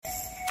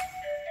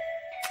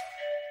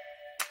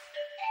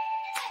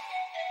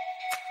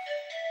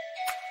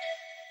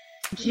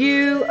Do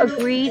you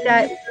agree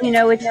that,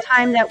 it's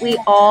time that we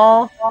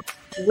all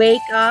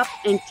wake up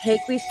and take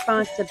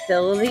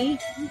responsibility,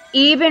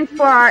 even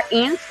for our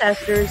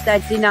ancestors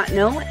that did not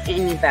know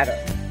any better?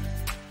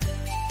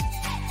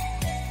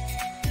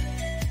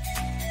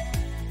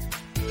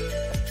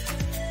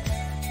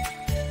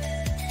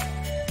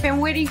 Been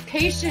waiting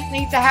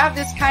patiently to have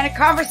this kind of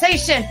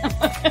conversation.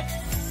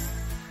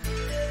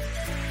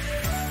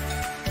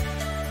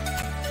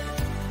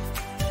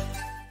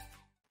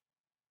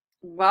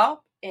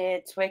 Well,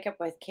 it's Wake Up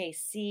with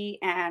KC,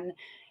 and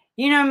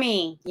you know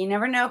me, you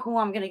never know who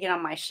I'm going to get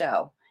on my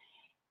show.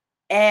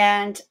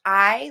 And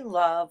I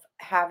love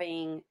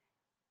having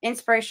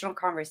inspirational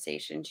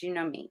conversations, you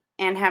know me,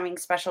 and having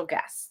special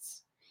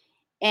guests.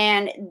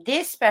 And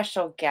this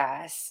special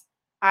guest,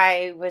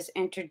 I was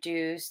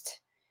introduced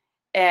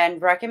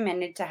and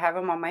recommended to have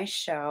him on my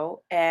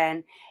show.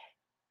 And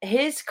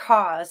his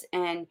cause,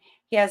 and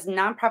he has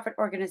nonprofit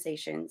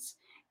organizations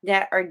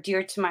that are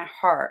dear to my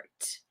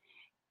heart.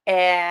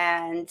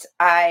 And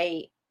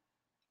I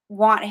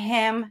want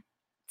him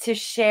to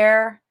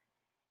share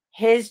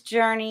his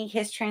journey,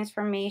 his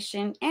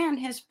transformation, and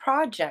his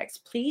projects.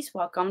 Please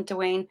welcome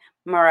Dwayne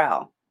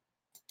Morrell.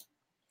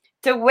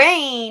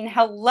 Dwayne,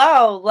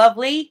 hello,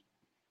 lovely.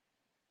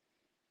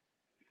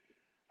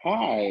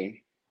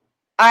 Hi.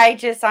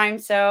 I'm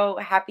so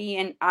happy,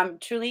 and I'm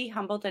truly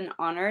humbled and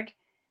honored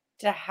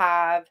to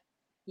have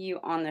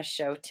you on the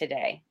show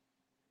today.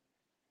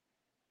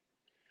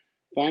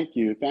 Thank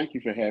you. Thank you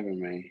for having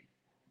me.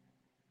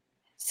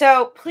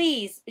 So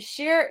please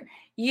share,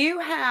 you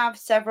have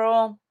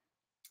several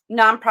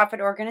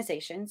nonprofit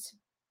organizations,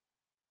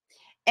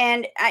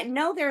 and I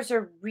know there's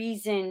a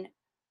reason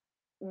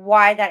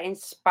why that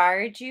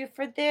inspired you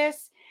for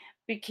this,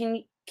 but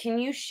can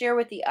you share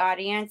with the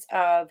audience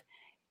of,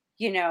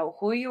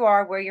 who you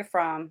are, where you're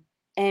from,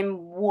 and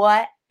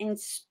what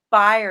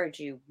inspired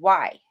you,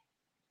 why,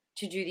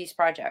 to do these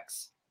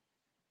projects?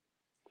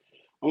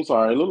 I'm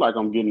sorry. It looked like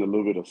I'm getting a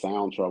little bit of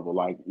sound trouble,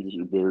 like it's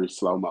very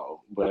slow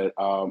mo. But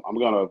I'm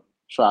gonna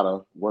try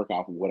to work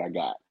off of what I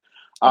got.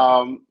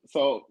 Okay.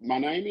 So my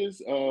name is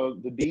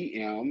the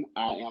DM.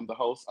 I am the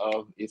host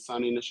of It's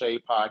Sunny in the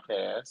Shade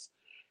podcast,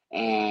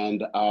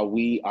 and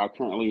we are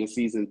currently in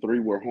season three.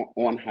 We're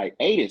on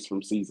hiatus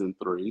from season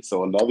three,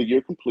 so another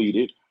year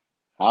completed.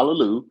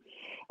 Hallelujah.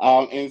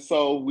 And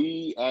so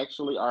we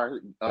actually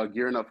are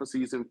gearing up for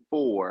season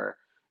four.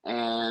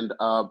 And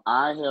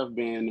I have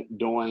been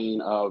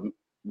doing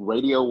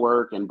radio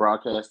work and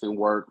broadcasting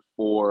work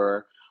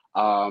for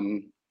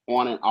on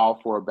and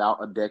off for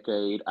about a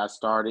decade. I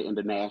started in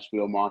the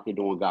Nashville market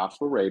doing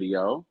gospel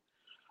radio.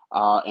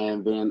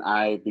 And then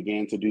I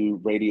began to do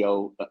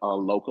radio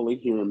locally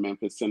here in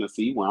Memphis,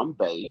 Tennessee, where I'm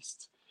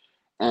based.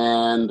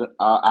 And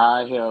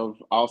I have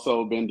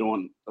also been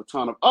doing a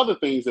ton of other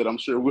things that I'm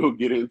sure we'll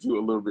get into a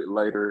little bit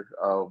later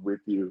with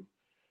you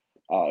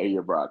in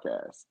your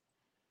broadcast.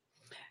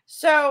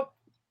 So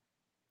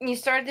you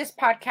started this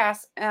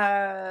podcast.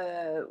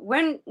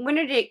 When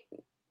did it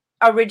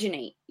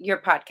originate? Your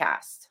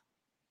podcast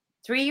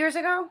 3 years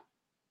ago.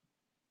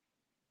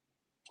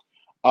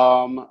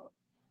 Um,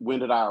 when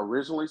did I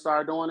originally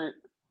start doing it?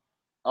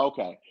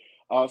 Okay.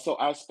 So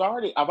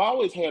I've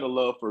always had a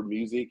love for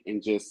music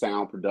and just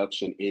sound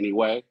production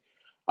anyway.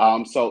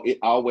 So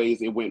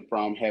it went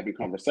from having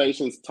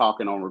conversations,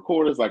 talking on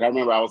recorders. Like I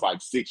remember I was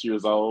like 6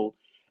 years old.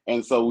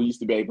 And so we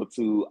used to be able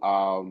to,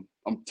 I'm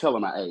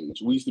telling my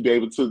age, we used to be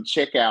able to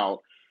check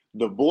out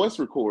the voice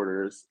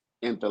recorders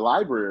in the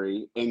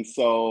library. And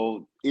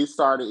so it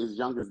started as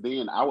young as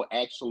then. I would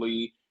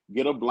actually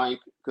get a blank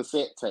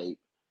cassette tape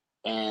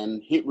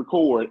and hit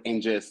record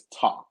and just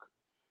talk.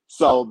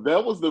 So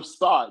that was the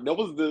start. That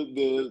was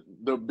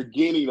the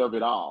beginning of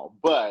it all.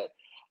 But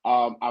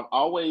I've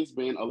always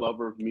been a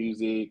lover of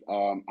music.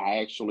 I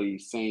actually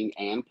sing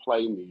and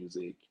play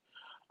music,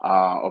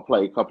 or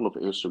play a couple of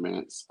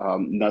instruments.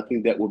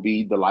 Nothing that would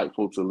be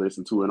delightful to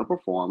listen to in a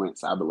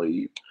performance, I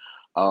believe,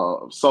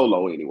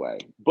 solo anyway.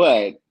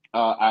 But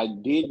I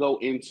did go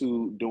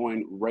into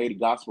doing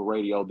gospel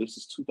radio. This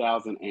is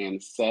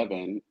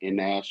 2007 in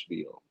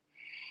Nashville.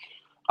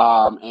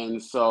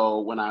 And so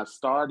when I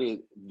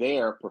started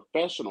there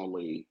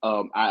professionally,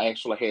 I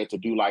actually had to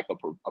do like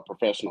a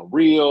professional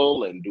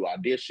reel and do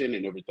audition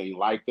and everything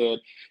like that.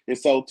 And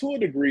so to a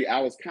degree,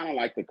 I was kind of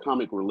like the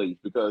comic relief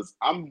because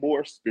I'm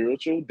more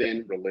spiritual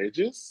than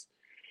religious.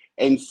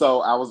 And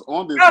so I was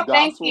on this Oh,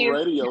 thank gospel you.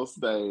 radio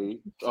stage,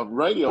 a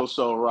radio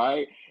show,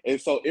 right?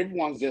 And so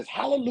everyone's just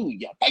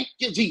hallelujah, thank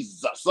you,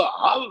 Jesus,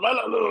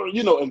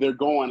 hallelujah, and they're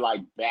going like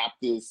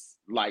Baptist,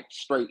 like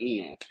straight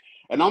in.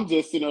 And I'm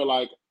just sitting there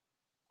like,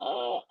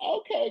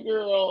 okay,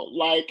 girl.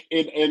 Like,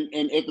 and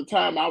at the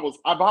time,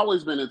 I've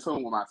always been in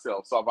tune with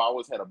myself, so I've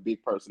always had a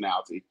big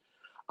personality.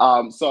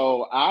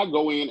 So I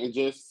go in and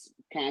just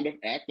kind of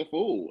act a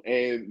fool.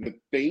 And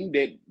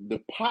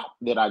the pop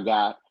that I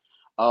got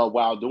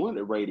while doing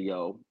the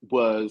radio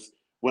was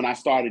when I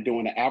started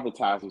doing the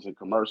advertisements and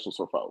commercials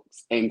for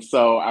folks. And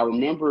so I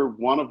remember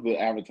one of the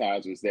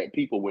advertisements that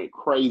people went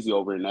crazy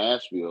over in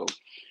Nashville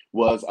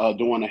was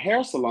doing a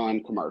hair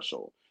salon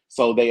commercial.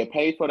 So they had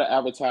paid for the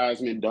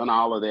advertisement, done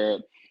all of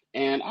that.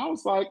 And I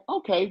was like,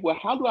 okay, well,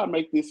 how do I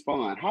make this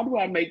fun? How do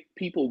I make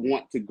people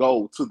want to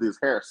go to this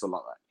hair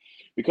salon?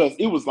 Because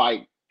it was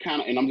like kind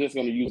of, and I'm just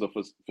going to use a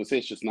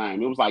facetious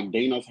name. It was like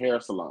Dana's Hair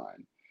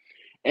Salon.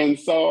 And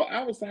so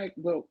I was like,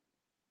 well,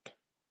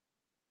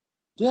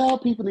 yeah,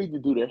 people need to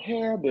do their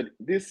hair, but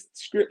this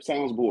script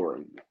sounds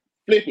boring.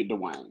 Flip it,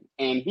 Dwayne.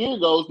 And here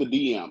goes the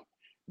DM.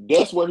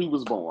 That's where he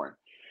was born.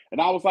 And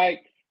I was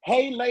like,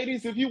 hey,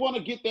 ladies, if you want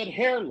to get that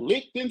hair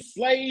licked and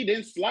slayed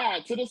and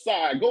slide to the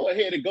side, go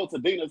ahead and go to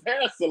Dina's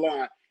Hair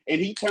Salon.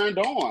 And he turned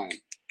on.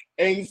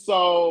 And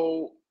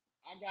so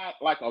I got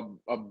like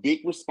a big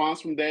response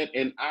from that.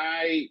 And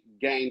I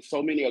gained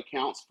so many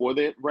accounts for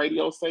that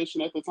radio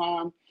station at the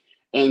time.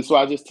 And so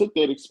I just took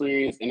that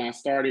experience and I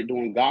started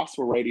doing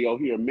gospel radio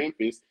here in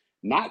Memphis,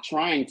 not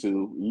trying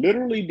to,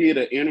 literally did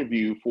an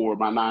interview for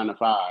my 9 to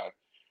 5.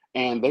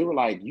 And they were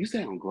like, you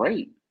sound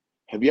great.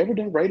 Have you ever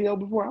done radio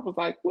before? I was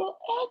like, well,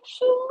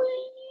 actually,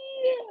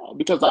 yeah.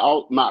 Because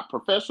my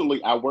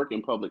professionally, I work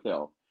in public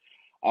health.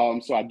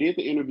 So I did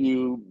the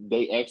interview.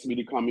 They asked me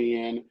to come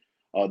in,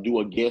 do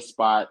a guest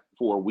spot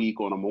for a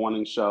week on a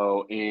morning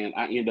show. And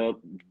I ended up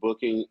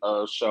booking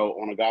a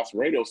show on a gospel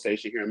radio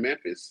station here in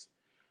Memphis.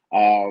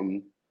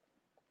 Um,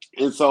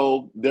 and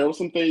so there were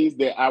some things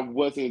that I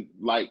wasn't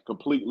like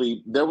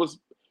completely,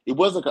 it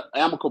wasn't an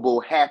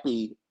amicable,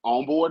 happy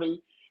onboarding.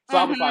 So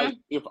I was like, Mm-hmm.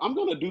 if I'm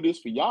going to do this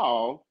for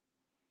y'all,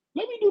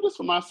 let me do this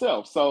for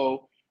myself.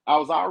 So I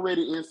was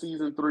already in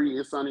season 3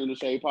 in Sunny in the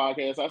Shade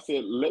podcast. I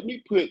said, let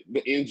me put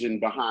the engine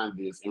behind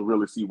this and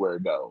really see where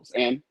it goes.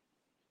 And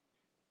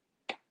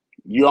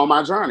you're on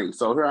my journey.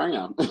 So here I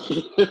am.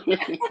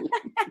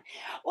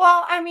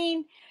 Well, I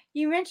mean,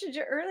 you mentioned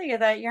it earlier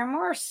that you're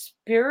more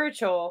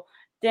spiritual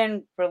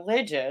than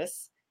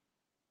religious.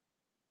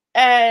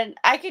 And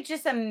I could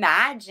just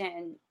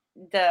imagine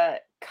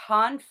the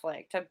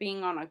conflict of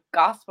being on a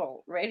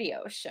gospel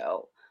radio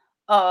show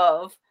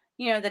of,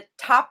 the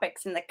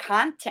topics and the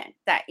content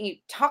that you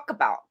talk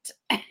about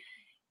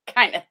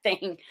kind of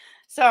thing.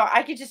 So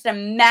I could just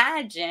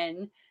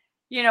imagine,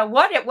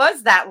 what it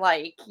was that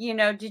like.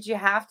 Did you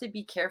have to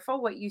be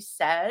careful what you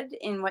said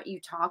and what you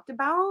talked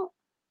about?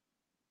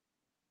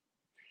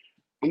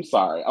 I'm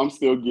sorry. I'm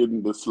still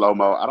getting the slow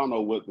mo. I don't know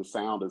what the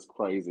sound is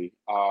crazy.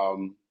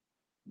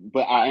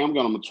 But I am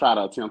going to try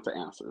to attempt to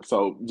answer.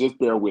 So just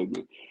bear with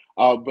me.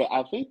 But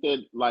I think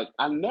that like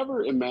I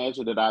never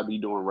imagined that I'd be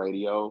doing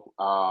radio.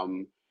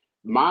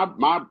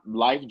 My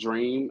life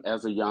dream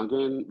as a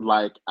youngin,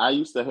 like I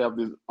used to have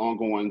this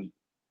ongoing,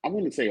 I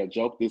wouldn't say a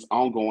joke, this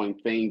ongoing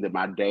thing that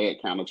my dad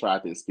kind of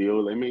tried to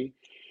instill in me,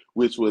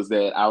 which was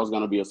that I was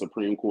going to be a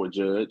Supreme Court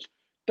judge.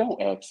 Don't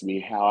ask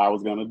me how I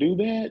was going to do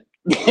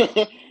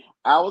that.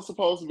 I was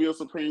supposed to be a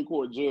Supreme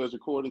Court judge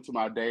according to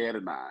my dad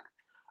and I.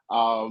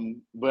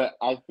 But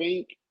I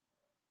think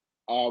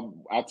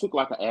I took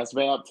like an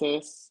ASVAB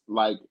test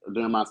like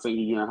during my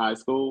senior year in high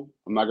school.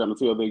 I'm not going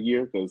to tell the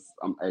year because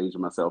I'm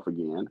aging myself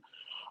again.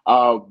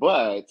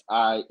 But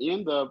I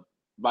end up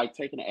like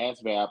taking an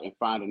ASVAB and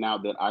finding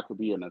out that I could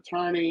be an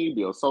attorney,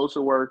 be a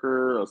social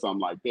worker, or something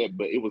like that.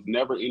 But it was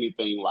never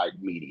anything like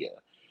media.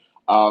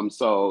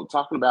 So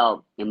talking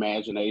about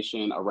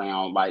imagination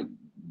around like,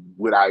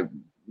 would I,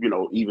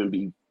 even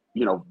be,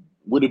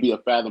 would it be a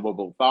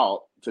fathomable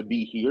thought to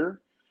be here?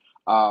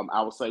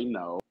 I would say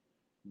no,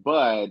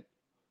 but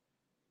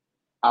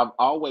I've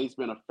always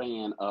been a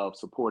fan of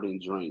supporting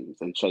dreams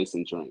and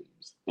chasing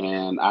dreams.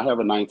 And I have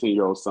a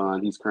 19-year-old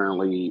son. He's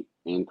currently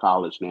in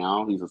college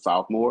now. He's a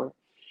sophomore,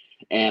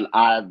 and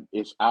I've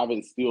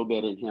instilled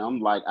that in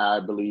him. Like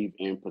I believe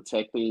in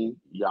protecting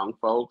young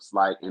folks,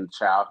 like in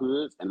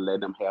childhoods, and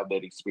let them have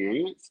that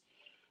experience,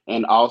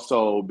 and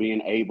also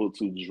being able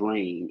to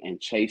dream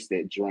and chase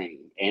that dream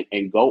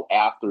and go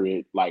after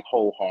it like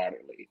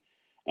wholeheartedly.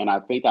 And I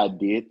think I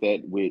did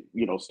that with,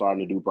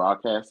 starting to do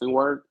broadcasting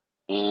work.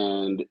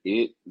 And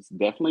it's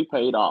definitely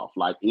paid off.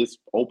 Like it's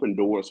opened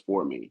doors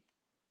for me.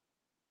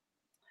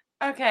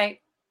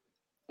 Okay.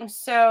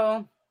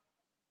 So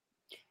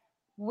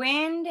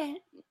when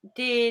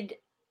did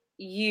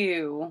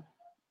you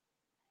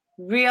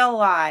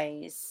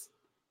realize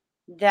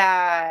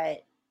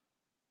that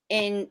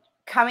in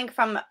coming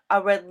from a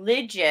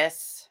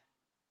religious,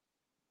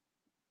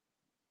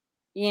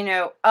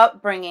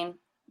 upbringing,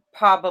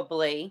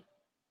 probably,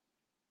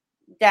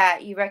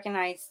 that you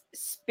recognize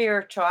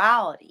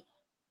spirituality?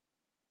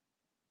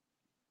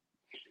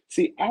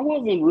 See, I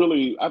wasn't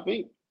really, I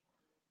think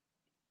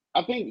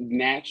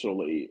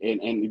naturally,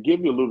 and to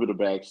give you a little bit of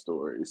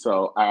backstory.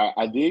 So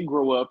I did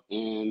grow up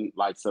in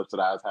like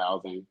subsidized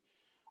housing.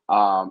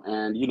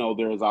 And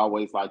there's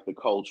always like the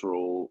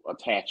cultural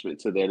attachment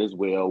to that as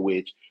well,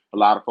 which a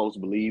lot of folks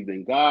believed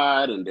in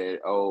God and that,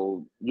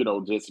 oh,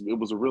 just it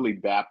was a really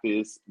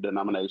Baptist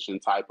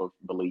denomination type of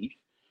belief.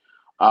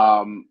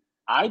 Um,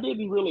 I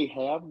didn't really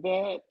have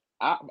that.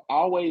 I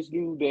always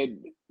knew that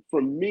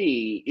for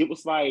me, it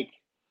was like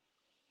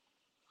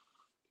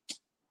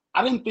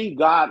I didn't think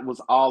God was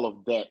all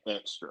of that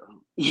extra.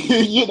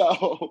 you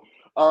know,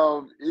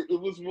 it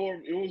was more.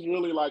 It was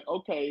really like,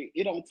 okay,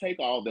 it don't take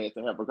all that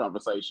to have a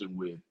conversation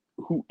with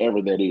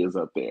whoever that is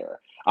up there.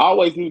 I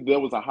always knew there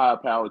was a higher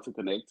power to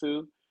connect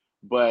to,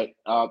 but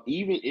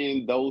even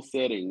in those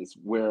settings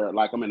where,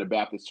 like, I'm in a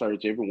Baptist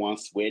church,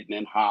 everyone's sweating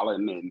and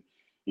hollering and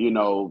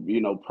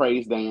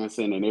praise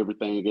dancing and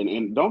everything.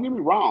 And don't get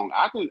me wrong,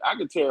 I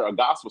can tear a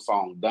gospel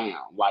song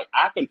down. Like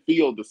I can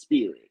feel the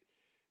spirit.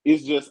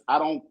 It's just I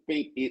don't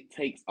think it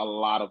takes a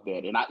lot of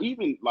that. And I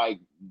even like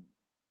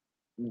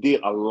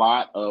did a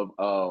lot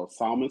of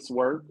psalmist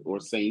work or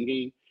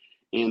singing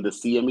in the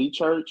CME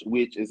church,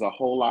 which is a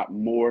whole lot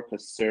more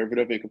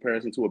conservative in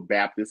comparison to a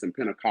Baptist and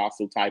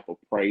Pentecostal type of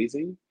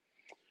praising.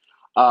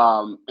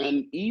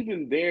 And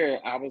even there,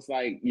 I was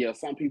like, yeah,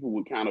 some people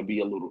would kind of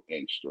be a little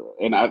extra.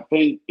 And I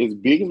think as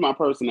big as my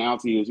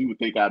personality is, you would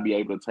think I'd be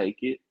able to take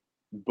it.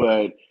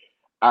 But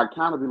I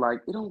kind of be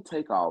like, it don't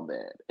take all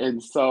that.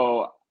 And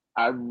so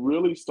I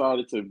really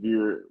started to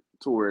veer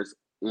towards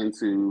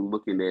into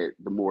looking at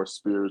the more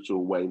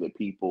spiritual way that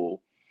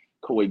people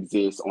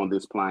coexist on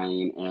this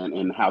plane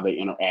and how they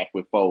interact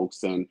with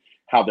folks and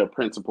how their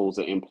principles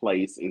are in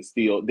place and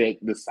still that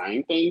the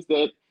same things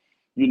that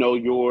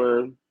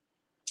your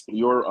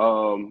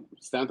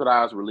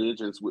standardized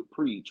religions would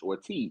preach or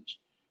teach,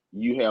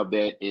 you have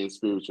that in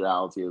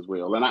spirituality as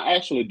well. And I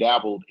actually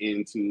dabbled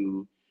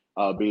into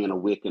being a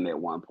Wiccan at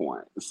one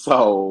point.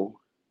 So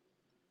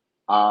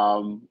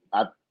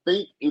I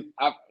think it's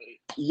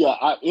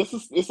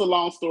a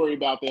long story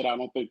about that. I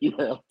don't think you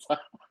have time.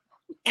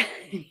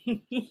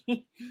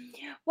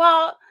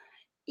 Well,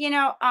 you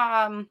know,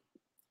 I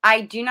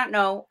do not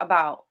know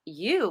about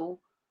you,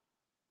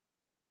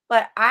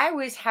 but I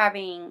was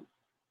having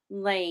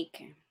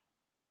like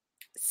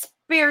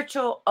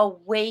spiritual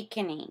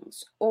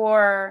awakenings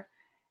or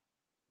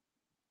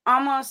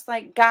almost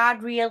like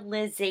God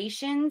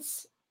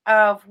realizations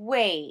of,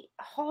 wait,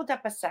 hold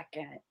up a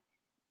second.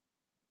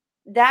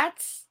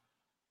 That's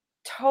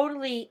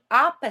totally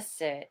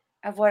opposite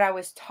of what I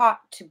was taught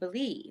to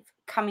believe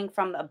coming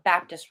from a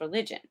Baptist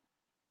religion.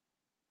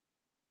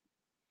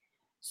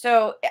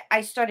 So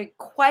I started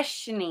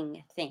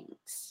questioning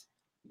things.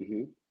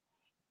 Hmm.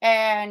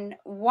 And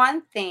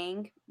one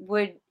thing,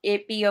 would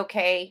it be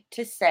okay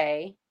to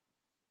say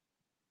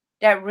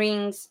that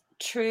rings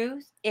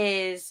truth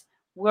is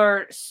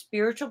we're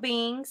spiritual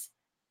beings,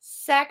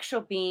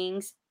 sexual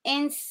beings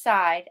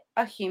inside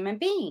a human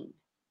being?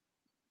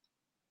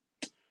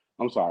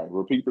 I'm sorry.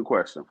 Repeat the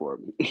question for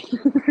me.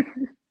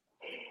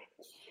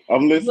 I'm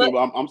What? listening.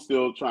 But I'm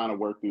still trying to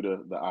work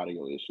through the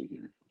audio issue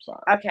here. I'm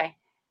sorry. Okay.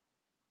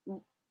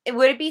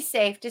 Would it be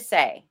safe to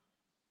say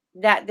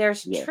that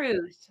there's Yeah.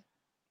 truth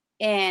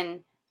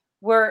in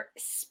we're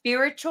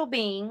spiritual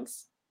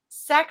beings,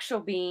 sexual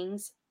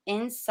beings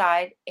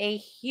inside a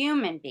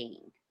human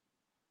being?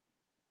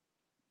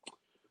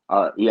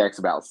 You asked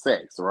about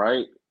sex,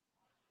 right?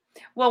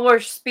 Well, we're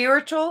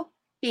spiritual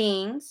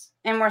beings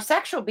and we're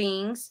sexual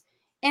beings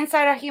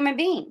inside a human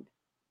being.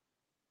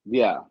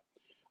 Yeah.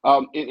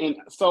 And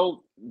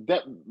so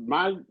that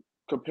my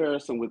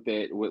comparison with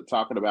that, with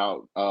talking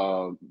about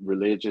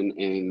religion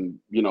and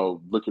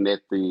looking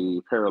at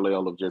the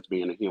parallel of just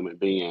being a human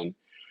being.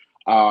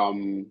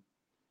 Um,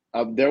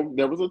 there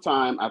was a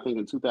time I think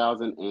in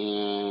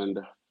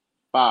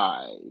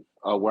 2005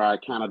 where I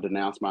kind of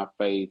denounced my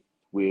faith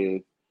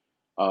with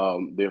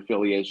the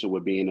affiliation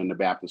with being in the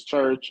Baptist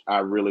church. I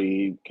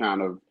really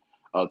kind of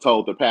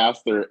told the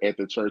pastor at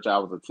the church I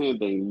was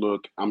attending,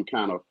 "Look, I'm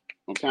kind of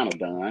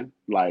done.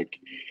 Like,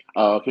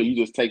 can you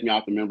just take me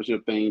off the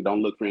membership thing?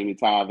 Don't look for any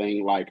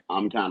tithing. Like,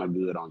 I'm kind of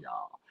good on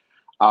y'all."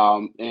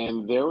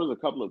 And there was a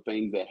couple of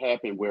things that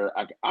happened where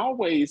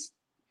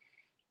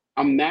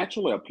I'm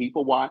naturally a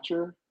people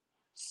watcher,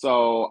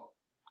 so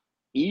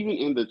even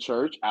in the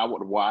church, I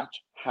would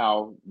watch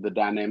how the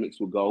dynamics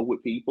would go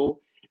with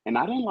people, and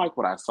I didn't like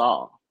what I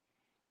saw.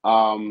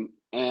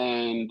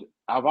 And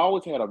I've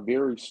always had a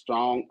very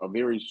strong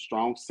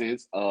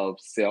sense of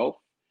self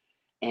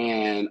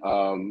and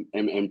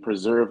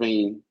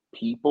preserving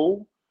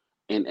people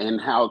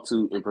and how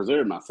to and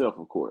preserve myself,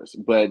 of course.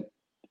 But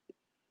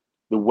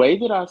the way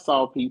that I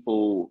saw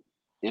people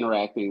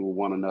interacting with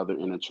one another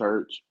in a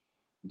church,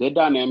 that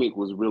dynamic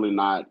was really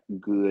not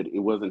good. It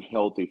wasn't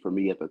healthy for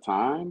me at the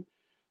time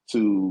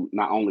to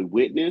not only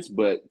witness,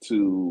 but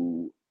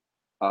to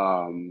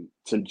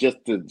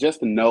just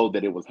to know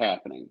that it was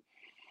happening.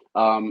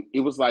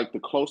 It was like the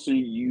closer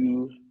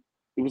you,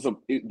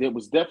 there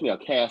was definitely a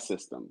caste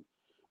system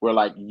where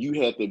like you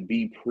had to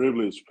be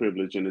privileged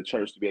in the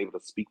church to be able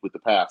to speak with the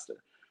pastor.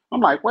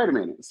 I'm like, wait a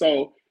minute,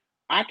 so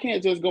I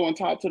can't just go and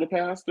talk to the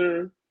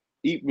pastor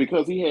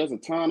because he has a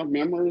ton of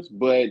members,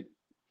 but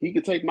he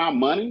could take my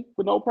money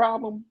with no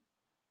problem.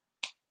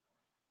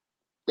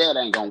 That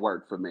ain't gonna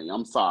work for me.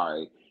 I'm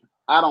sorry.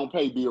 I don't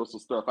pay bills for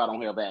stuff I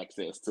don't have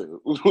access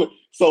to.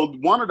 So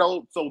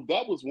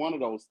that was one of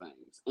those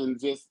things. And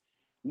just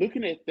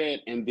looking at that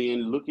and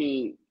then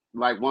looking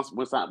like once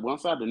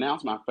I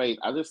denounced my faith,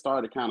 I just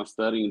started kind of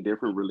studying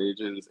different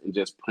religions and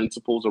just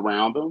principles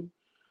around them.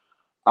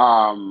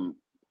 Um,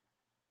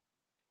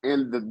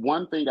 and the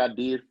one thing I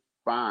did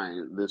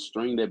find, the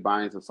string that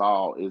binds us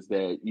all, is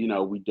that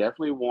we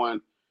definitely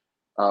want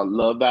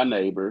love thy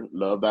neighbor,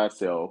 love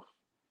thyself.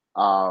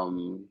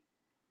 Um,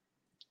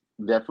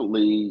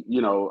 Definitely,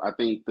 I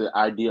think the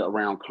idea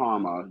around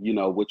karma,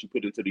 what you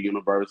put into the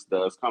universe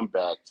does come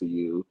back to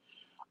you.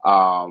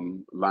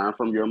 Learn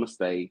from your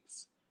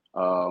mistakes,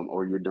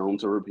 or you're doomed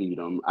to repeat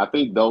them. I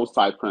think those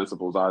type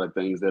principles are the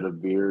things that are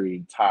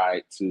very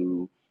tied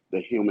to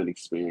the human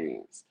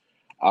experience.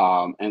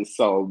 And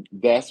so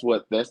that's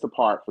the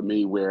part for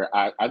me where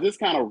I just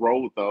kind of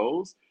roll with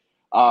those.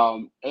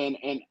 And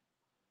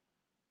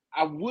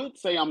I would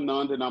say I'm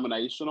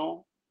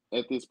non-denominational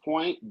at this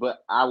point,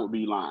 but I would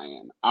be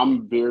lying.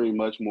 I'm very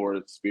much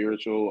more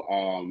spiritual.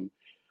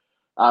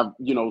 I've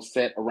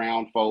sat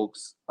around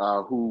folks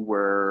who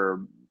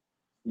were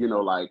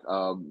like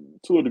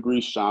to a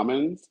degree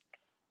shamans,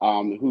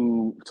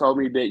 who told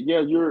me that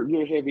yeah, you're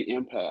a heavy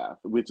empath,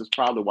 which is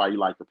probably why you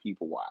like to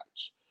people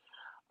watch.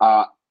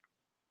 Uh,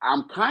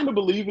 I'm kind of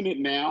believing it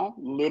now,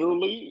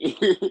 literally.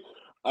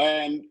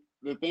 And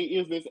the thing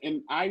is this,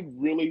 and I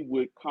really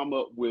would come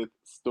up with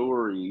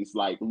stories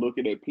like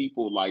looking at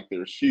people like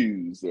their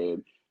shoes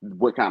and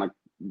what kind of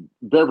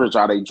beverage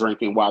are they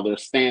drinking while they're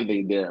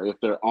standing there, if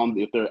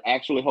they're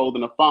actually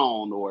holding a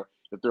phone or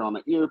if they're on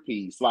an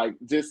earpiece, like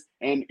just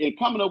and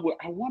coming up with,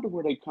 I wonder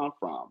where they come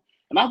from.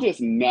 And I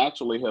just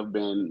naturally have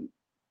been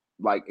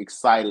like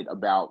excited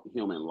about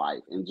human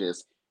life and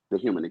just the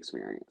human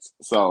experience.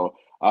 So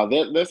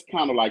that's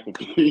kind of like the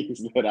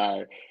things that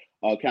I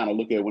kind of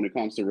look at when it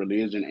comes to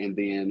religion, and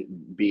then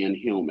being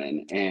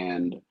human,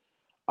 and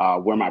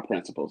where my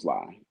principles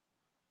lie.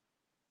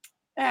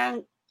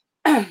 And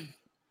Dwayne,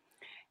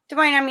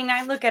 I mean,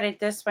 I look at it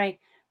this way: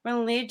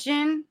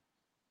 religion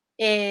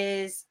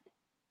is,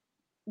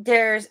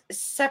 there's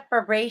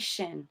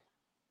separation,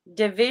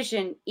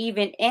 division,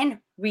 even in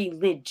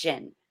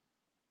religion.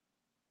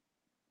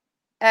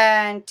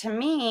 And to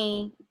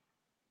me,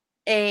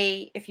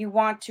 if you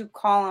want to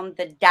call them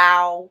the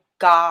Tao,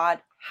 God,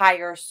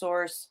 higher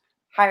source,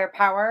 higher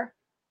power,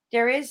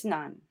 there is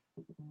none.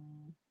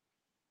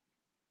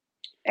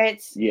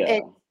 It's it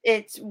Yeah,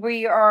 it's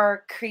we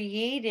are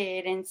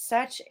created in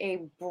such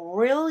a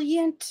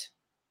brilliant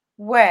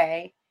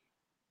way,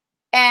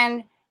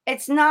 and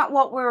it's not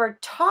what we were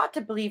taught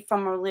to believe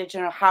from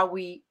religion or how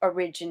we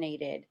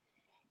originated.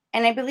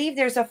 And I believe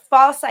there's a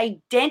false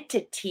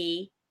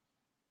identity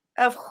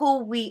of who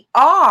we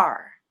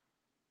are,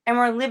 and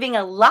we're living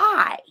a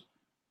lie.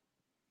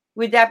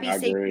 Would that be I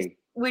safe? agree.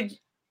 Would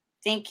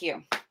Thank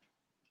you.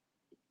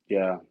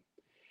 Yeah,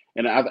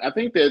 and I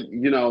think that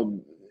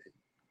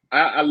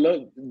I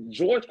love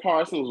George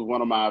Carson was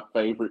one of my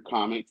favorite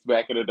comics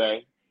back in the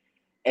day.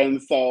 And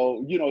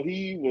so,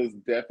 he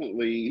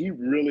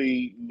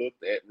really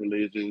looked at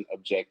religion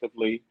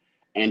objectively,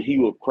 and he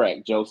would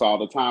crack jokes all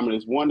the time. And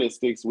there's one that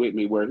sticks with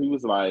me where he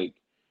was like,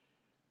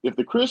 if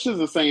the Christians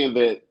are saying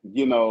that,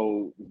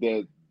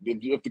 that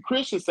if the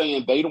Christians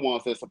saying they the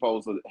ones that's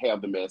supposed to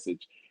have the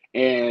message,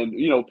 and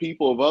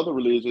people of other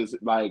religions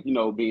like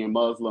being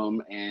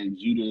Muslim and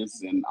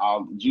Judaism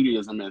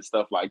and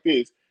stuff like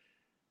this,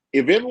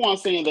 if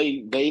everyone's saying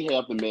they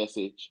have the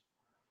message,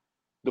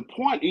 the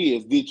point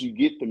is, did you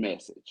get the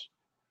message?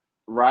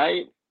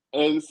 Right?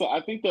 And so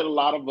I think that a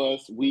lot of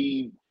us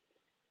we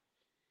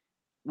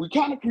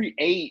kind of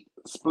create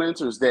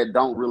splinters that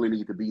don't really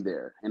need to be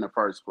there in the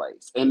first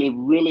place, and it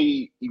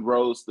really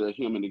erodes the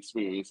human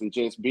experience and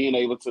just being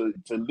able to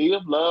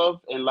live,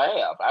 love, and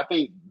laugh. I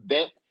think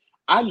that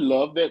I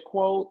love that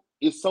quote.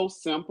 It's so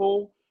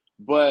simple,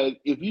 but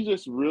if you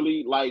just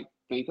really like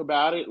think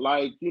about it,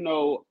 like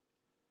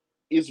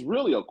it's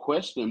really a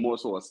question more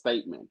so a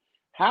statement.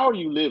 How are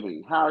you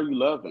living? How are you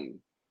loving?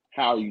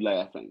 How are you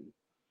laughing?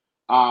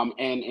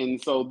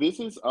 And so this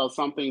is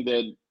something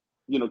that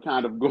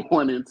kind of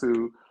going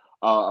into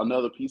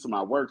another piece of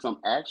my work. So I'm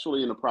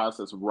actually in the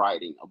process of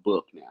writing a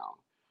book now.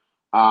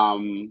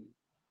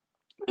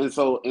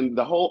 And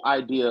the whole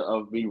idea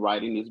of me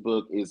writing this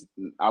book is,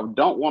 I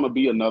don't want to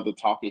be another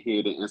talking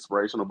head in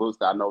inspirational books.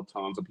 I know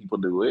tons of people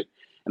do it,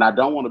 and I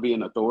don't want to be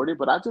an authority,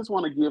 but I just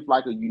want to give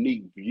like a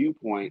unique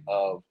viewpoint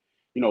of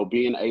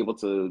being able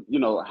to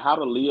how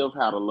to live,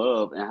 how to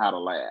love, and how to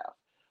laugh.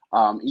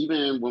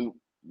 Even when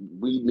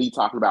me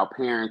talking about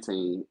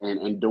parenting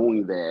and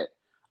doing that,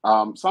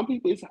 some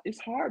people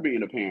it's hard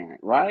being a parent,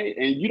 right?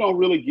 And you don't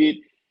really get,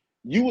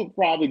 you would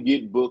probably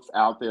get books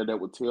out there that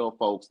would tell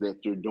folks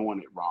that you're doing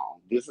it wrong.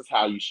 This is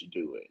how you should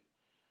do it.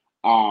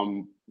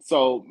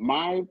 So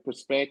my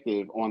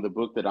perspective on the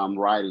book that I'm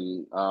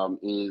writing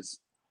is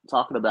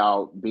talking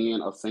about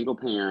being a single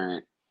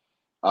parent,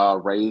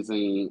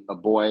 raising a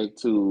boy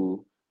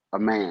to a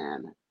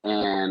man,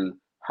 and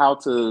how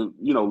to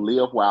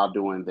live while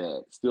doing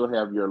that, still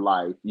have your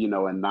life,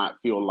 and not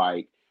feel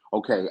like,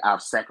 okay,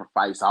 I've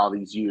sacrificed all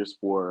these years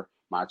for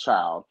my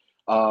child.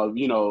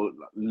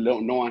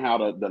 Knowing how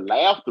to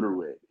laugh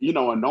through it,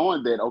 and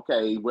knowing that,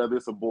 okay, whether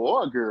it's a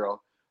boy or a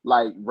girl,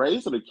 like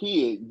raising a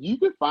kid, you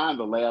can find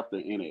the laughter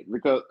in it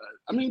because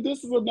I mean,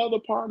 this is another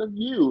part of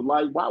you.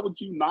 Like, why would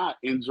you not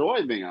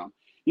enjoy them?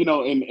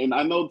 And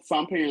I know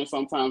some parents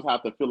sometimes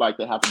have to feel like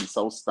they have to be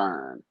so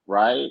stern,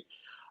 right?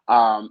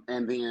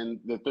 And then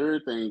the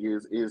third thing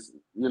is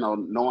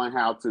knowing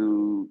how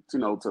to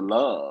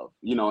love,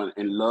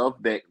 and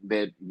love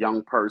that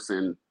young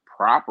person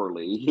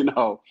properly.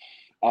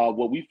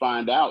 What we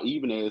find out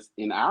even as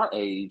in our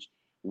age,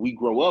 we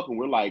grow up and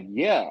we're like,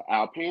 yeah,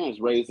 our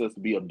parents raised us to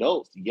be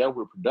adults. Yeah,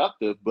 we're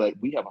productive, but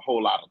we have a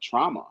whole lot of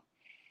trauma.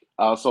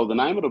 So the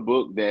name of the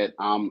book that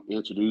I'm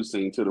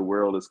introducing to the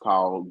world is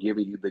called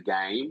Giving You the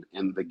Game,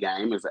 and the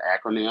game is an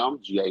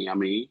acronym,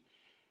 GAME,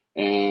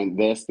 and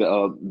that's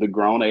the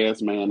grown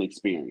ass man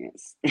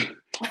experience.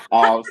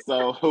 uh,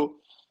 so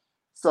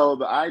so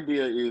the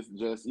idea is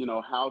just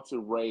how to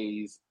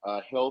raise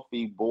a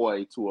healthy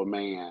boy to a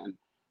man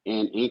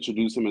and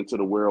introduce him into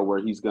the world where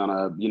he's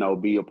gonna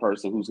be a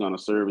person who's gonna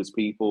serve his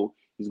people.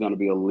 He's gonna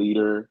be a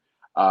leader,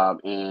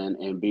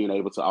 and being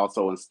able to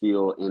also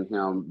instill in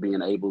him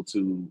being able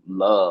to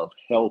love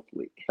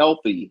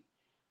healthy.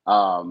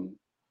 Um,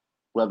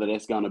 whether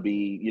that's going to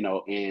be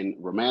in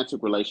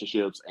romantic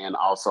relationships and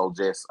also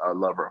just a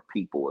lover of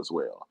people as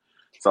well.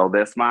 So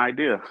that's my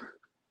idea.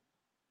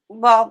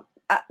 Well,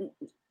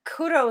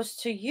 kudos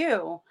to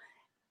you.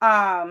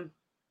 Um,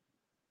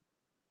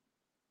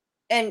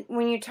 and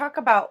when you talk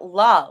about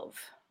love,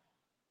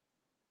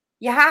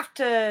 you have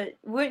to,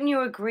 wouldn't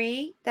you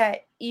agree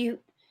that in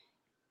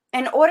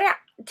order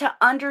to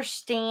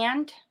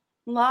understand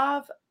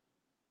love,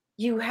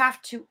 you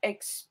have to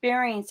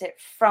experience it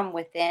from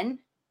within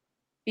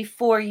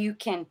before you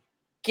can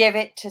give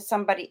it to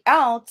somebody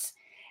else.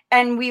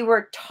 And we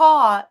were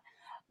taught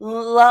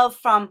love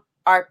from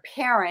our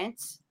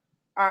parents,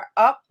 our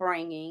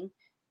upbringing,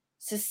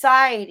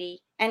 society,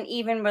 and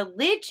even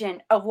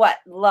religion of what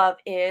love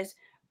is.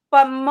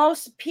 But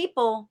most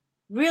people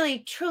really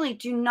truly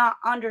do not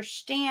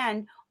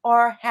understand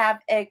or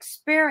have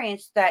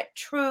experienced that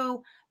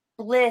true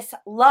bliss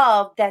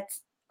love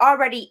that's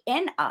already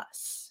in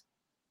us.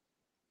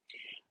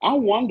 I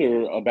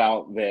wonder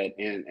about that,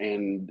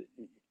 and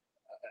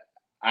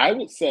I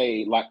would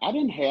say like I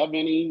didn't have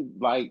any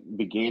like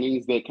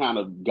beginnings that kind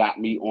of got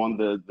me on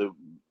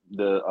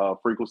the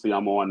frequency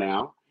I'm on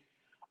now.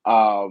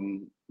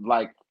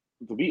 Like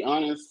to be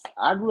honest,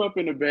 I grew up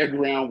in a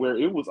background where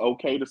it was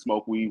okay to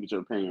smoke weed with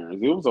your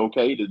parents. It was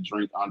okay to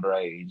drink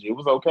underage. It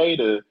was okay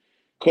to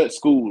cut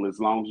school as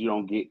long as you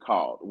don't get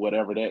caught,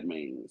 whatever that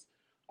means.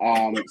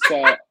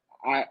 So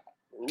I,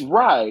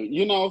 right,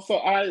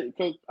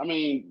 because I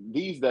mean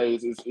these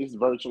days it's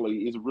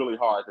really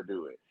hard to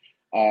do it.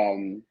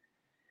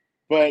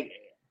 But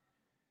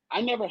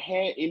I never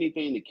had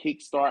anything to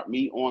kickstart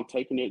me on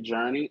taking that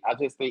journey. I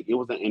just think it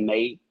was an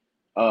innate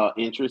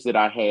interest that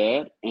I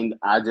had, and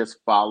I just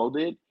followed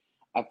it.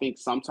 I think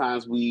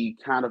sometimes we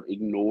kind of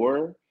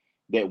ignore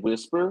that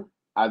whisper.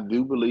 I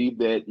do believe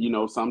that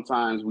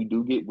sometimes we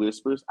do get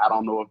whispers. I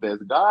don't know if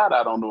that's God.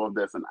 I don't know if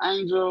that's an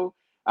angel.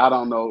 I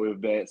don't know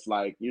if that's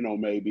like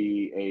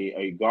maybe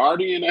a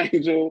guardian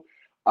angel.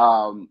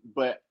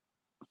 But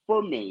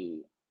for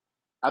me,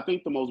 I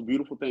think the most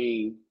beautiful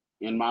thing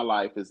in my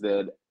life is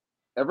that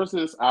ever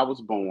since I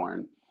was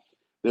born,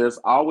 there's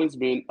always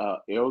been an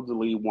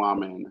elderly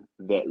woman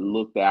that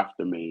looked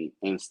after me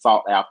and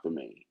sought after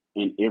me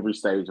in every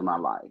stage of my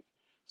life.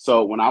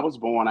 So when I was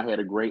born, I had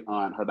a great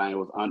aunt. Her name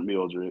was Aunt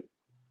Mildred.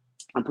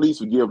 And please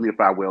forgive me if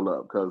I well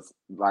up because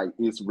like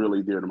it's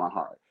really dear to my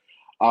heart.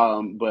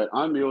 But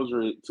Aunt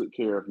Mildred took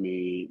care of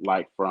me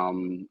like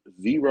from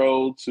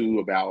 0 to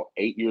about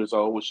 8 years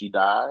old when she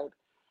died.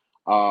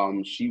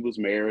 She was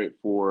married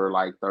for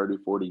like 30,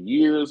 40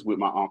 years with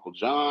my Uncle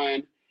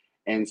John.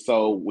 And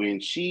so when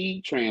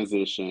she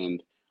transitioned,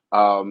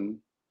 um,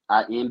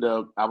 I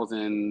was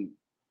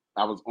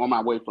on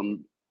my way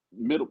from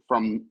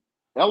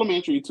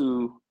elementary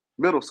to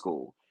middle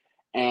school.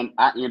 And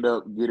I ended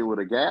up getting with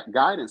a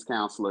guidance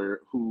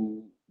counselor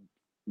who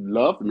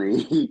loved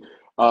me.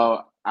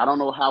 I don't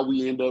know how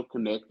we end up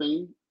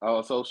connecting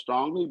so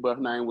strongly, but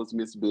her name was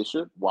Miss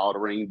Bishop,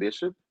 Waldering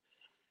Bishop.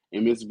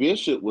 And Miss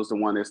Bishop was the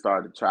one that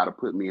started to try to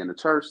put me in the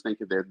church,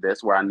 thinking that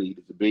that's where I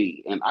needed to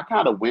be. And I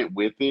kind of went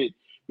with it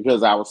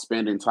because I was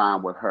spending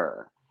time with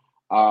her.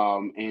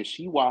 And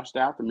she watched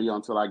after me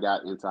until I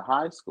got into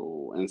high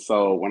school. And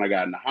so when I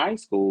got into high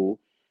school,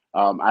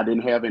 I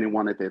didn't have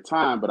anyone at that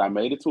time, but I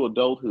made it to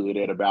adulthood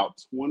at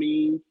about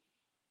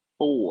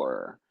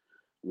 24.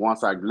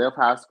 Once I left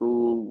high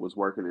school, was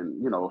working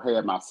and,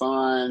 had my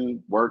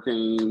son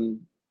working,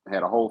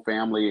 had a whole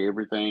family,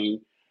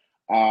 everything.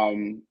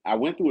 I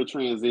went through a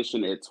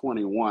transition at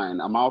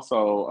 21. I'm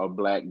also a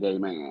black gay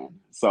man.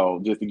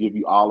 So just to give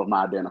you all of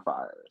my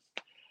identifiers.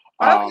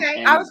 Okay, I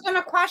And was going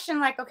to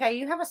question, like, okay,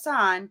 you have a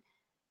son,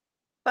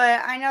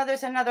 but I know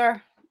there's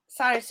another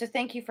side, so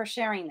thank you for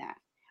sharing that.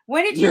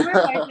 When did you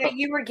realize that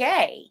you were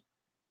gay?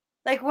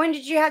 Like, when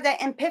did you have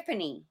that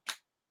epiphany?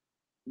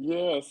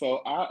 yeah,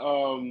 so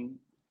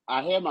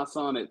I had my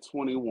son at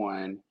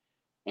 21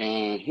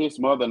 and his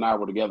mother and I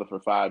were together for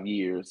 5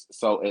 years.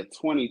 So at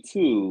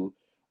 22,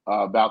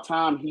 About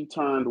time he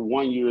turned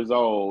 1 years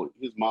old,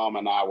 his mom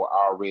and I were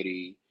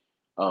already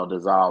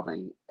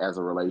dissolving as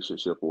a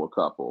relationship or a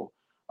couple.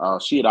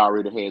 She had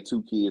already had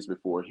 2 kids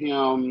before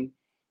him.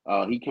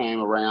 He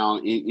came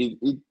around. It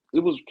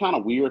was kind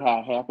of weird how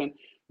it happened,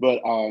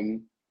 but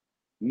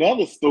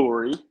another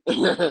story.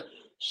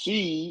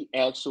 She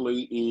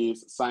actually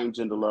is same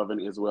gender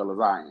loving as well as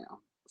I am.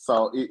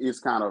 So it's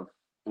kind of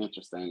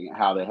interesting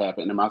how that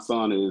happened. And my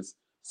son is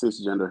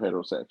cisgender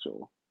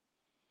heterosexual.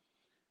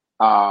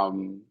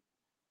 Um,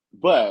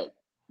 but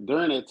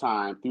during that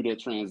time, through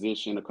that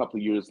transition, a couple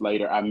of years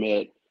later, I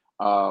met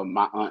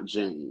my aunt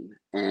Jean,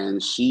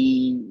 and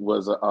she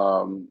was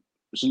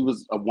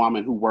a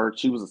woman who worked.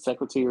 She was a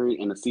secretary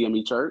in the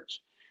CME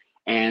church,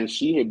 and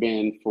she had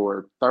been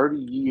for 30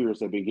 years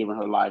had been giving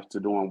her life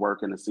to doing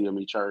work in the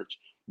CME church.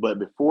 But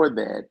before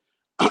that,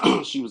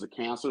 she was a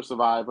cancer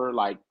survivor,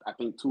 like I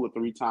think 2 or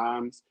 3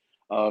 times.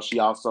 She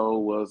also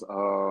was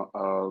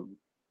a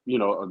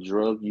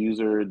drug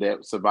user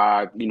that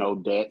survived,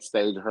 that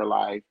stage of her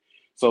life.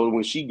 So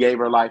when she gave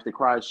her life to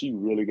Christ, she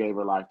really gave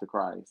her life to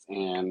Christ,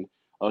 and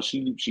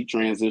she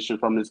transitioned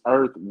from this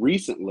earth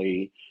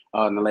recently,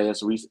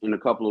 in a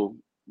couple of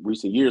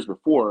recent years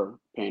before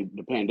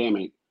the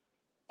pandemic,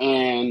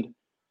 and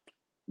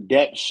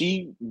that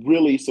she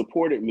really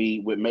supported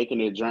me with making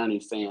that journey,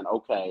 saying,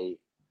 "Okay,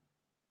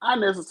 I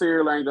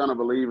necessarily ain't gonna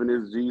believe in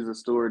this Jesus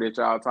story that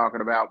y'all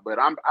talking about, but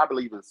I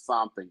believe in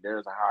something.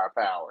 There's a higher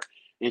power."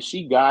 And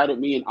she guided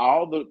me in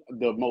all the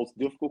most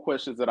difficult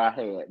questions that I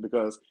had.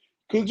 Because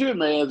could you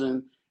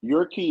imagine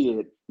your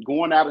kid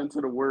going out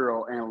into the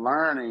world and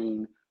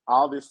learning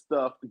all this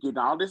stuff, getting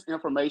all this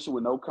information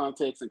with no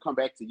context, and come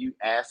back to you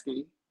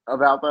asking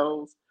about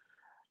those?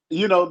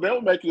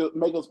 They'll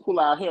make us pull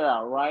our hair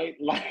out, right?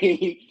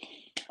 Like,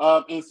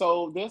 and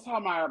so that's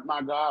how my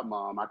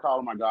godmom, I call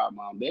her my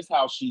godmom. That's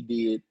how she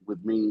did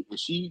with me, and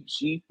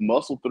she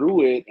muscled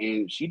through it,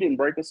 and she didn't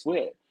break a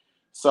sweat.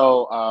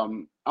 So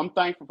I'm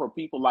thankful for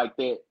people like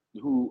that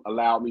who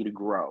allowed me to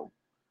grow.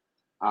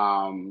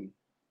 Um,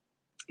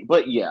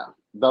 but yeah,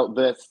 though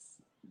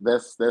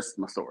that's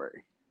my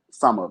story.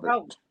 Some of it.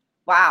 Oh,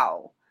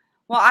 wow.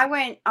 Well, I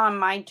went on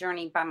my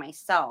journey by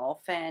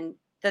myself, and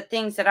the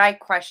things that I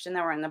questioned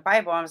that were in the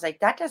Bible, I was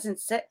like, that doesn't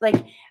sit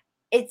like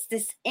it's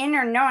this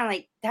inner knowing,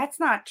 like, that's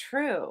not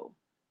true,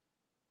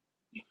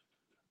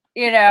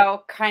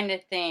 kind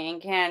of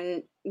thing.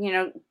 And,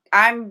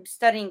 I'm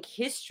studying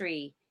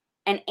history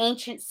and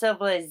ancient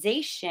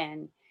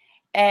civilization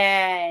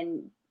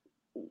and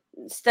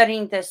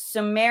studying the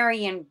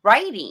Sumerian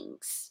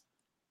writings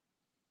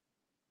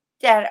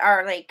that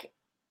are like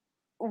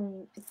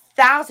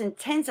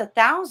tens of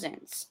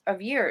thousands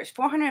of years,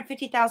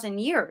 450,000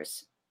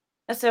 years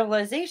of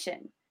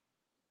civilization.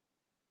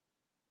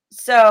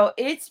 So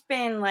it's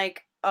been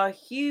like a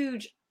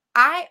huge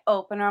eye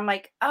opener. I'm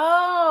like,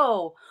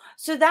 oh,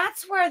 so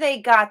that's where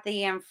they got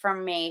the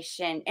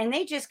information. And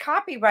they just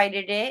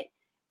copyrighted it,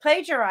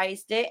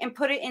 plagiarized it, and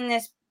put it in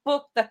this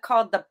book that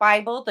called the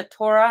Bible, the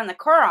Torah, and the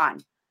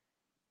Quran.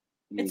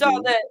 It's all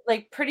Hmm. the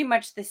like pretty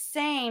much the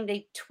same.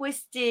 They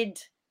twisted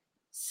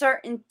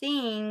certain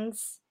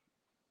things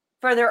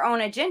for their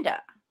own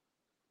agenda.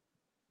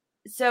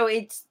 So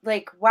it's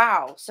like,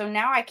 wow. So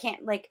now I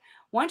can't like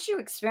once you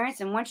experience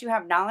and once you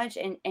have knowledge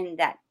and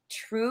that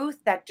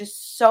truth that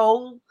just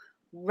so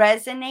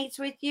resonates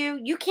with you,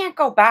 you can't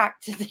go back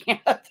to the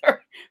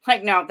other.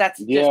 Like, no, that's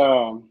just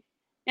Yeah,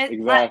 that's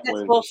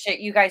exactly.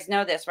 bullshit. You guys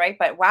know this, right?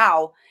 But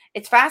wow,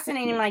 it's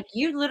fascinating. Like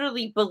you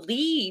literally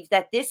believe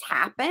that this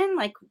happened.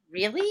 Like,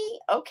 really?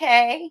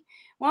 Okay.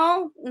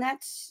 Well,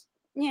 that's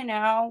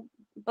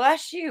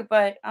bless you,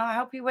 but I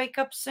hope you wake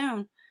up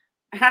soon.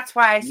 That's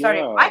why I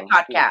started my Yeah,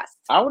 podcast.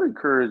 I would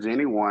encourage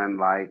anyone.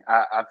 Like,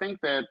 I think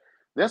that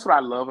that's what I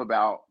love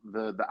about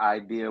the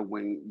idea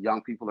when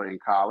young people are in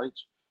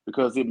college,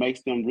 because it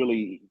makes them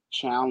really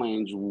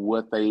challenge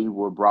what they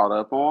were brought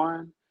up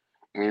on,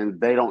 and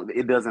they don't.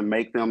 It doesn't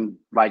make them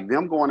like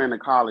them going into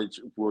college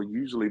will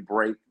usually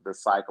break the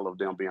cycle of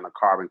them being a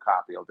carbon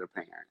copy of their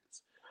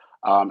parents.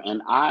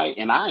 And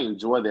I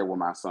enjoy that with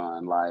my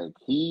son. Like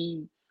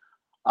we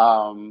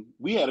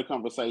had a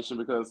conversation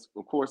because,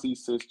 of course,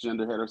 he's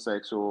cisgender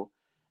heterosexual,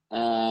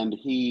 and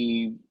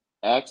he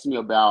asked me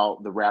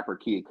about the rapper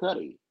Kid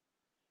Cudi,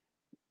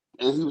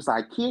 and he was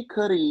like, "Kid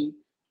Cudi,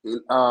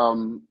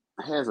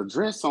 has a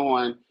dress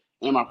on,"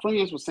 and my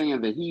friends were saying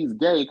that he's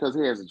gay because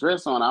he has a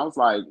dress on. I was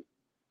like,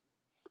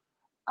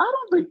 I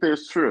don't think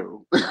that's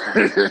true.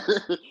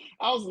 I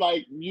was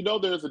like,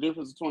 there's a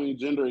difference between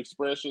gender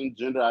expression,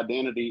 gender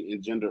identity,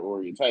 and gender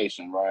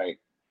orientation, right?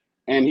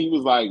 And he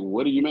was like,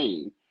 "What do you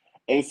mean?"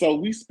 And so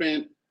we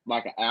spent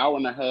like an hour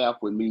and a half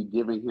with me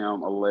giving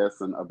him a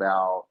lesson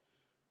about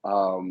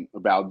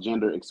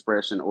gender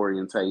expression,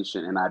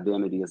 orientation, and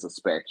identity as a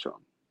spectrum.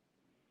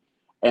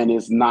 And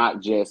it's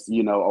not just,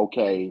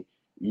 okay,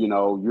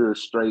 you're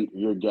straight,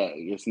 you're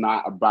gay. It's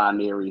not a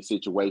binary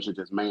situation,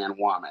 just man,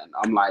 woman.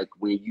 I'm like,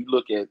 when you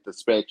look at the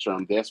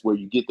spectrum, that's where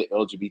you get the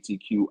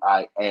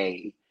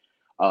LGBTQIA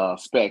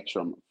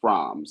spectrum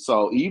from.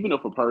 So even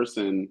if a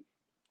person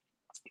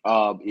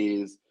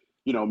is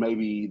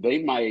maybe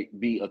they might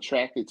be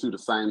attracted to the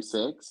same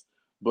sex,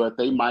 but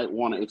they might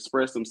want to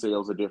express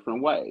themselves a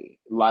different way.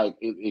 Like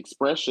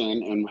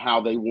expression and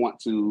how they want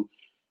to,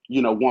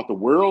 want the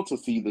world to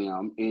see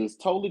them is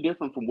totally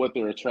different from what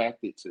they're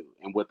attracted to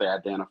and what they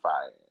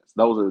identify as.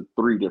 Those are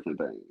three different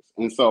things.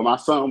 And so my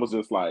son was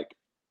just like,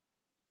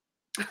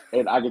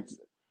 and I could,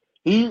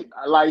 he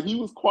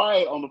was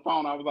quiet on the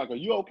phone. I was like, "Are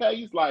you okay?"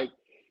 He's like,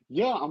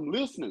 "Yeah, I'm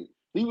listening."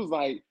 He was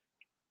like,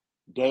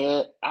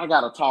 "Dad, I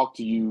gotta talk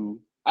to you.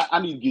 I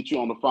need to get you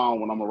on the phone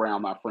when I'm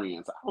around my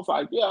friends." I was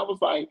like, "Yeah." I was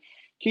like,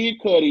 "Kid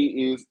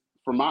Cudi is,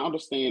 from my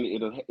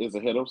understanding, is a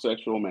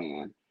heterosexual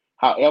man.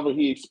 However,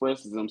 he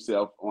expresses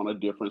himself on a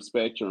different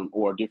spectrum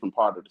or a different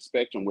part of the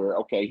spectrum where,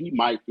 okay, he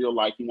might feel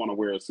like he want to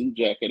wear a suit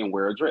jacket and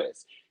wear a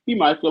dress. He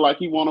might feel like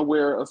he want to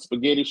wear a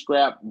spaghetti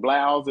strap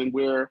blouse and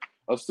wear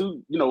a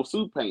suit,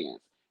 suit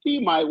pants.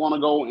 He might want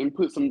to go and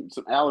put some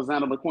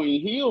Alexander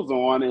McQueen heels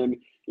on and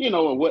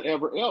or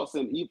whatever else.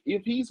 And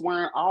if he's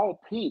wearing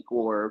all pink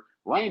or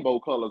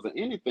rainbow colors or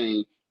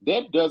anything,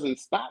 that doesn't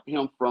stop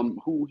him from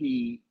who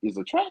he is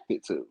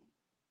attracted to.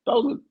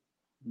 Those are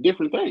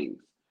different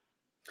things."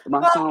 My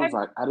Well, son was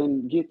like, "I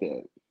didn't get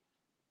that."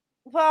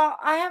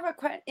 I have a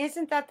question.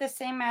 Isn't that the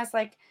same as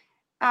like,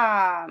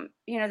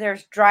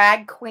 there's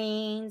drag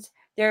queens,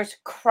 there's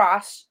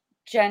cross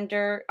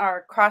gender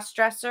or cross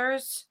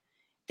dressers.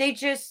 They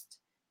just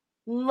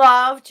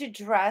love to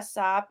dress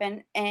up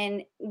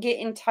and get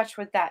in touch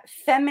with that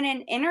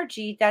feminine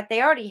energy that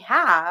they already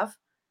have.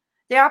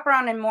 They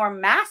operate on more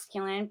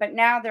masculine, but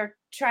now they're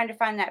trying to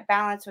find that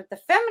balance with the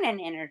feminine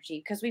energy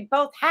because we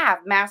both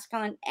have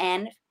masculine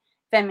and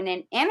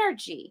feminine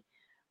energy.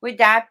 Would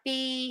that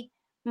be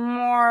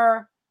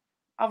more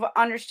of a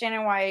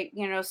understanding why,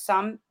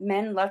 some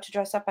men love to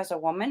dress up as a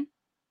woman?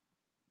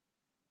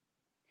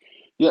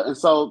 Yeah, and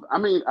so I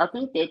mean, I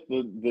think that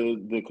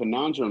the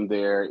conundrum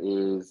there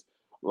is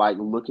like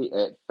looking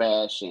at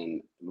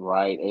fashion,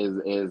 right,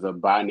 as a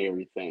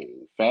binary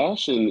thing.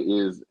 Fashion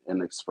is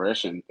an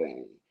expression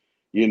thing,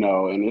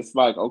 and it's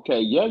like, okay,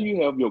 yeah,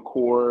 you have your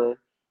core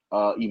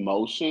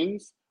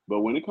emotions,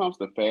 but when it comes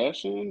to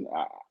fashion,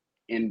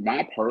 in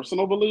my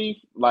personal belief,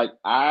 like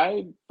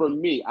for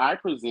me, I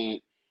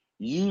present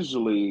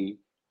usually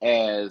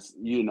as,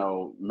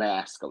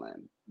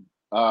 masculine.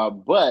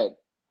 But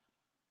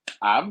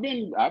I've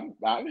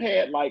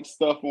had like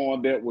stuff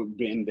on that would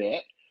been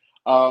that.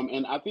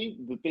 And I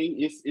think the thing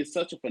is it's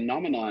such a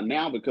phenomenon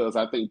now because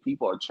I think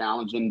people are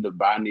challenging the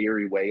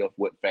binary way of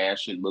what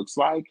fashion looks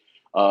like.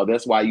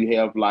 That's why you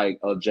have like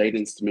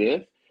Jaden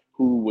Smith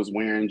who was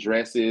wearing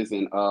dresses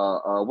and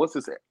what's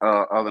his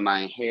other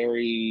name?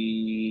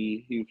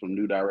 Harry, he was from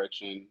New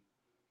Direction.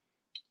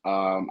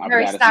 I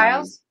Harry forgot his name.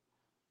 Styles?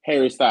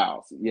 Harry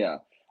Styles, yeah.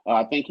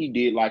 I think he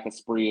did like a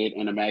spread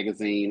in a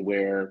magazine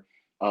where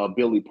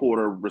Billy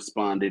Porter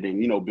responded,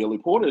 and Billy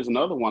Porter is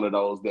another one of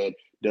those that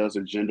does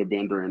a gender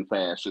bender in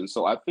fashion.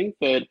 So I think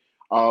that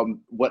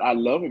what I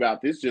love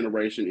about this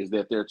generation is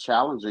that they're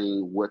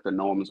challenging what the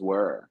norms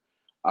were,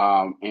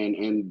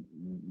 and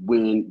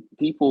when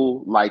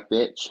people like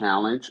that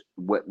challenge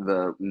what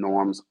the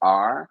norms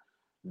are,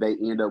 they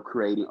end up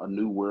creating a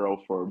new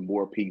world for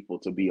more people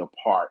to be a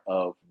part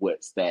of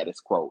what status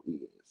quo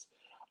is.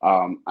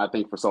 I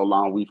think for so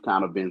long we've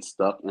kind of been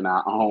stuck in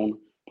our own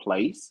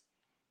place,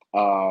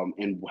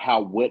 and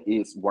how what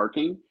is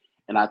working.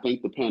 And I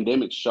think the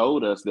pandemic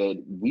showed us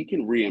that we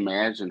can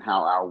reimagine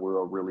how our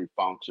world really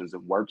functions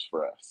and works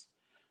for us.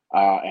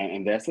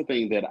 And that's the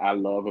thing that I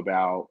love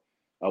about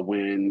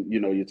when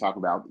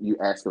you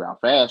ask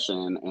about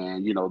fashion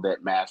and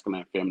that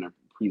masculine and feminine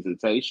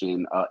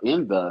presentation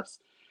in thus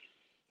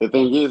the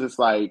thing is, it's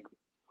like,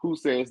 who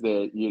says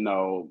that,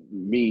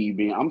 me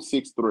being, I'm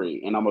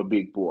 6'3" and I'm a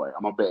big boy,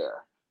 I'm a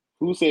bear.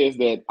 Who says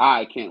that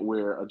I can't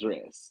wear a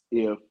dress?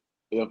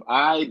 If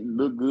I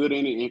look good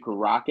in it and can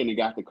rock it and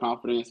got the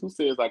confidence, who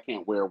says I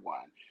can't wear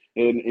one?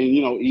 And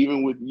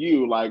even with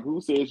you, like,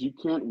 who says you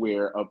can't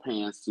wear a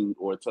pantsuit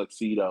or a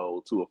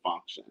tuxedo to a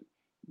function?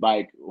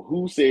 Like,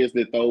 who says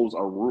that those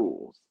are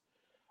rules?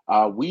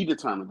 We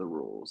determine the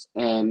rules,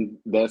 and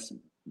that's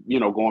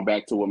going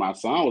back to what my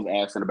son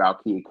was asking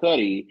about Kid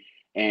Cudi,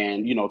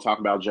 and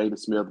talking about Jada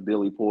Smith,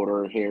 Billy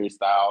Porter, Harry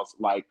Styles.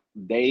 Like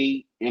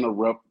they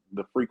interrupt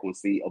the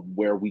frequency of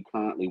where we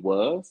currently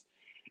was,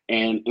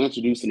 and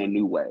introducing a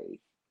new wave.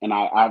 And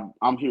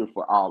I'm here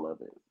for all of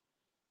it.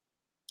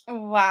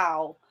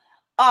 Wow.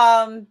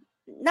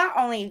 Not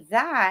only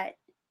that,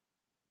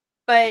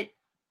 but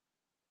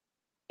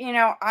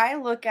I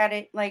look at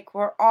it like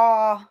we're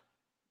all,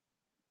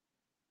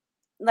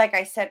 like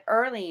I said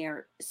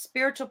earlier,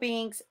 spiritual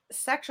beings,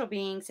 sexual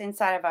beings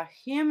inside of a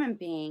human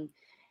being.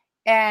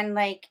 And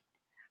like,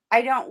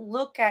 I don't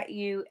look at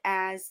you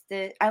as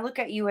I look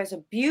at you as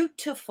a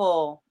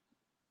beautiful,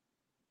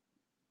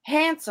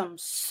 handsome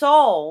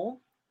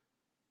soul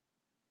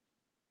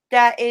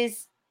that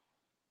is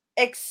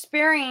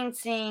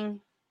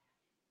experiencing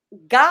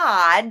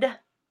God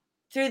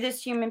through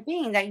this human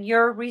being that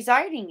you're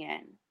residing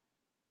in.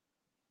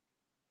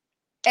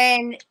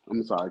 And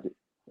I'm sorry.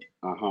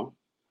 Uh huh.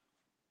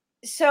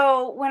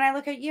 So when I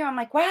look at you, I'm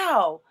like,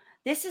 wow,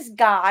 this is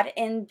God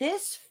in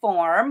this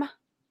form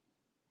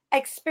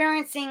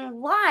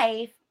experiencing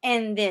life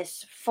in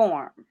this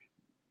form.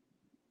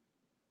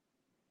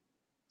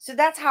 So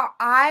that's how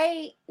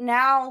I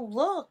now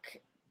look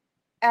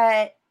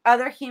at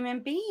other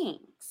human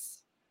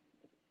beings.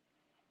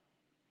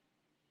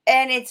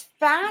 And it's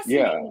Yeah.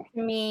 fascinating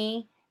to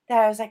me that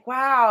I was like,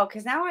 wow,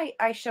 because now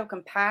I show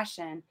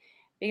compassion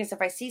because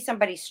if I see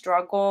somebody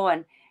struggle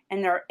and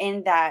they're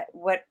in that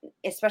what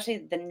especially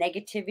the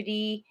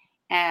negativity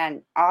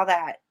and all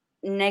that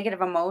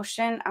negative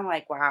emotion, I'm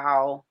like,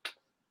 wow,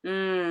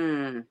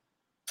 mm,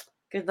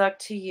 good luck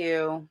to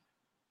you.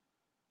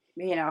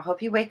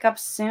 Hope you wake up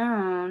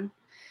soon.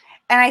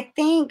 And I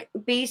think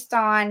based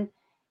on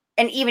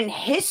and even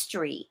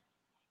history,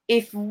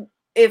 if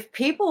if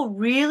people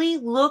really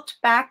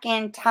looked back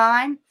in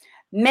time,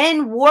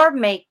 men wore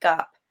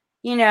makeup.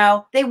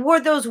 They wore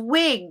those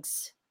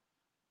wigs.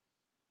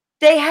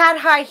 They had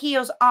high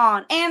heels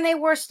on and they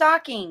wore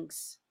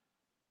stockings.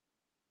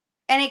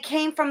 And it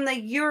came from the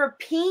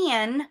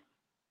European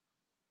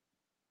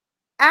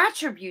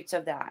attributes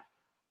of that.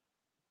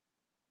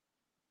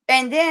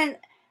 And then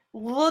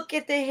look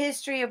at the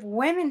history of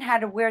women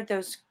had to wear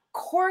those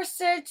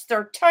corsets,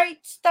 their tight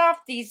stuff,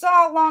 these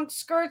all long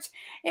skirts.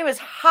 It was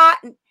hot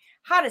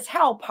as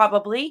hell,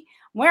 probably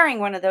wearing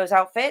one of those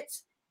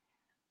outfits.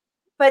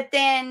 But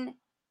then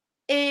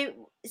it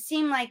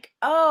seemed like,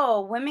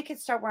 oh, women could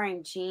start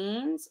wearing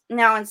jeans.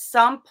 Now, in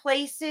some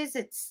places,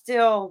 it's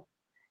still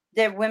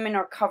that women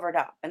are covered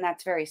up, and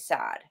that's very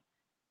sad.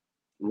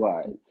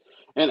 Right.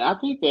 And I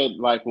think that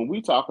like when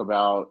we talk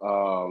about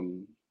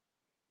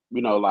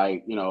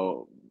like,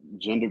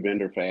 gender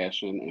bender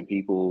fashion and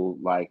people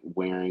like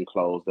wearing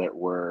clothes that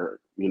were,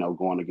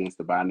 going against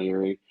the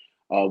binary,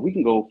 we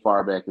can go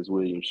far back as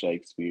William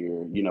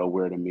Shakespeare,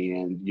 where the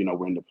men,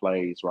 were in the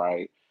plays,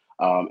 right?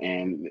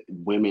 And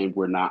women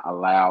were not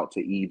allowed to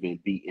even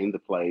be in the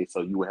play.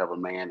 So you would have a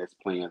man that's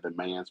playing the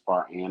man's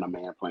part and a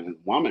man playing the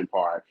woman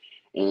part.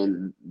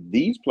 And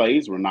these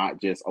plays were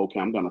not just, okay,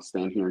 I'm going to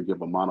stand here and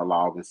give a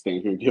monologue and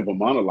stand here and give a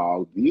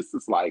monologue. This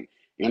is like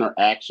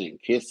interaction,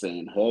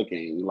 kissing,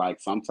 hugging, like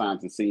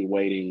sometimes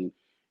insinuating,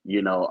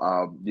 being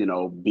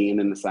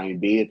in the same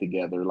bed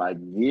together. Like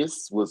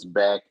this was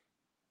back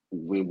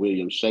when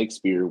William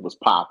Shakespeare was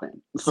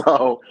popping.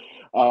 So,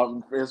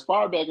 as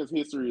far back as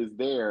history is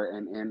there,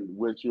 and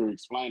what you're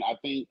explaining, I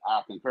think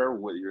I concur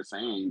with what you're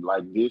saying.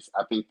 Like this,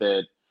 I think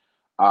that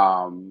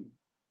um,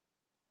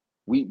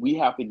 we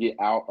have to get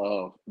out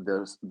of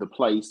the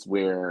place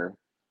where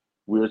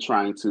we're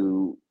trying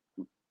to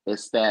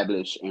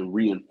establish and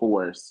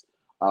reinforce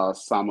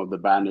some of the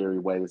binary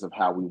ways of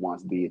how we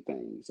once did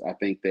things. I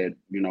think that,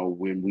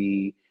 when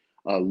we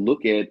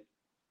look at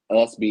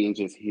us being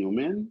just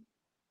human,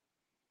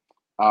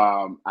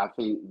 I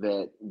think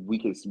that we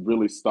can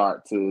really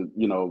start to,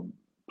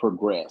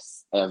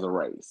 progress as a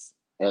race,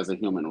 as a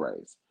human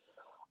race.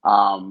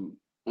 And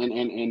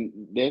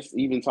let's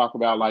even talk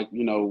about like,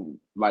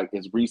 like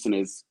as recent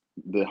as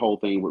the whole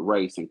thing with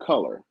race and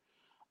color.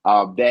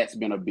 That's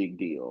been a big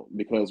deal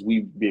because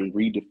we've been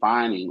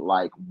redefining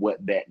like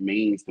what that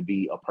means to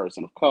be a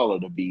person of color,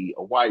 to be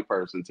a white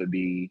person, to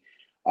be,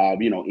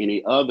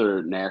 any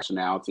other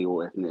nationality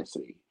or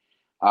ethnicity.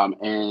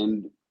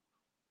 And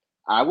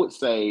I would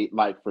say,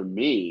 like for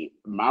me,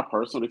 my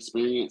personal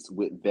experience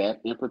with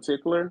that in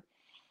particular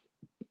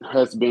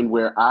has been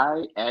where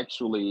I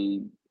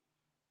actually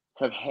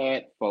have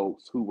had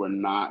folks who were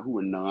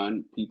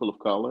non people of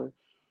color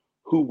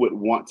who would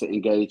want to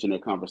engage in a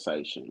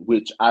conversation,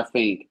 which I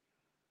think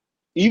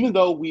even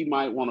though we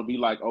might want to be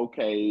like,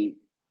 okay,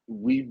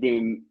 we've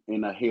been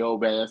in a hell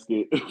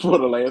basket for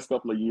the last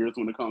couple of years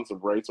when it comes to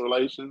race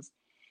relations.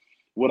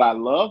 What I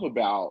love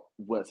about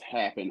what's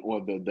happened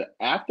or the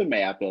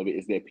aftermath of it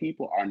is that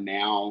people are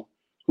now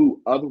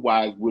who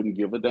otherwise wouldn't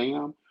give a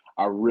damn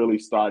are really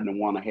starting to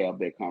want to have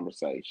that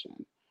conversation.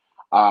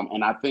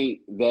 And I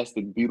think that's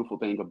the beautiful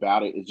thing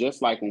about it. It's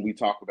just like when we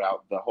talk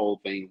about the whole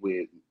thing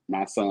with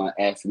my son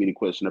asking me the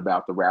question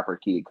about the rapper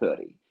Kid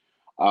Cudi.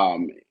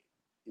 Um,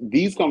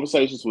 these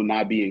conversations would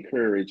not be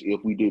encouraged if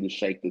we didn't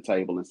shake the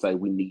table and say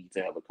we need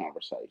to have a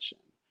conversation.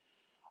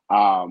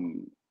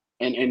 Um,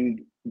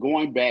 and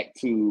going back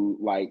to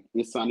like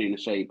it's Sunday in the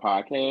Shade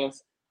podcast,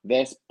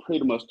 that's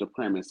pretty much the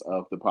premise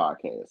of the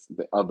podcast,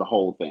 of the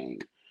whole thing.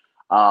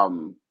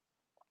 Um,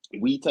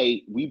 we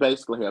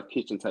basically have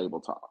kitchen table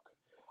talk.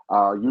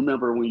 You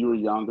remember when you were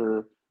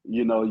younger,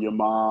 your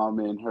mom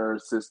and her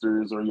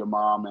sisters, or your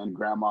mom and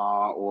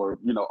grandma, or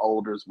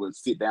elders would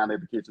sit down at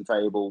the kitchen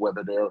table,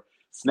 whether they're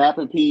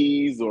snapping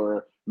peas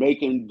or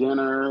making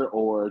dinner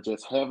or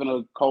just having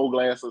a cold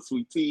glass of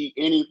sweet tea,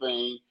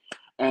 anything,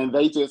 and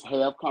they just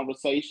have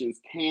conversations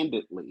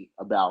candidly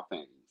about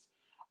things.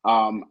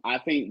 I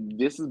think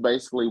this is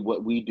basically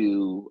what we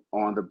do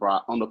on the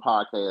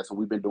podcast, and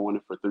we've been doing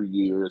it for 3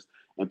 years,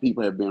 and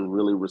people have been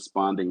really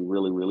responding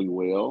really, really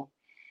well.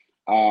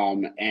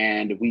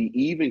 And we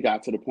even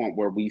got to the point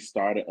where we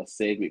started a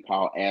segment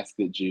called Ask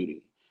It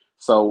Judy.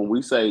 So when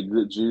we say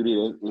good Judy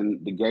in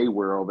the gay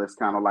world, that's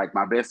kind of like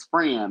my best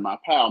friend, my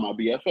pal, my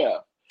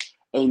BFF.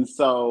 And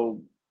so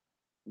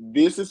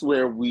this is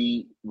where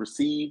we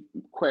receive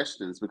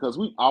questions because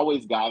we've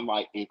always gotten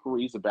like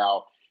inquiries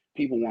about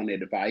people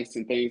wanting advice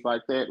and things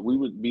like that. We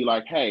would be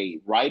like, hey,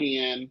 write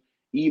in,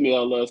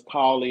 email us,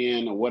 call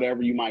in, or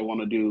whatever you might want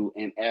to do,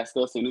 and ask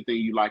us anything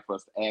you'd like for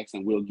us to ask,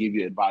 and we'll give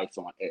you advice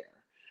on air.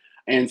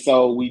 And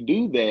so we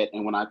do that.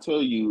 And when I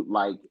tell you,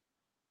 like,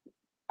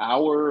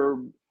 our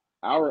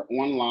our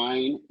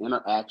online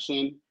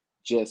interaction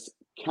just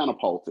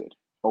catapulted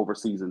over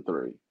season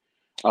three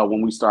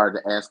when we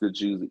started the Ask a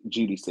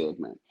Judy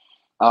segment.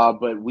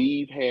 But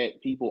we've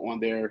had people on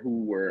there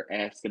who were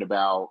asking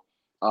about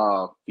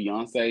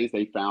fiancés.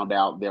 They found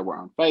out they were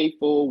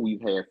unfaithful.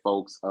 We've had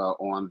folks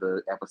on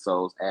the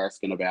episodes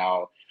asking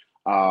about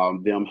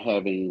them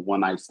having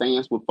one night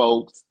stands with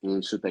folks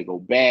and should they go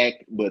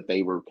back, but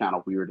they were kind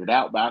of weirded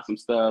out by some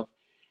stuff.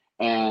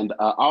 And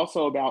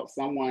also about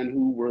someone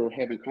who were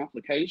having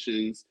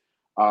complications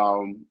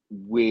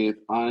with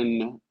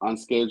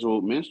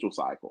unscheduled menstrual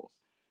cycles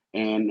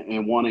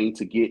and wanting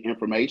to get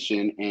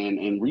information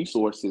and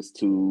resources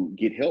to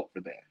get help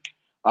for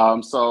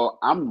that. So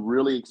I'm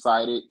really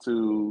excited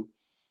to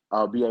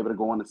be able to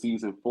go into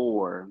season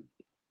four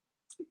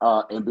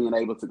and being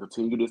able to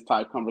continue this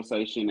type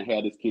conversation and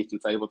have this kitchen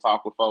table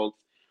talk with folks.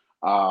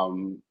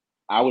 Um,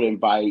 I would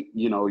invite,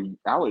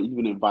 I would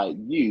even invite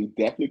you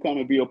definitely come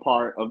and be a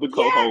part of the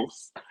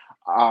Yes.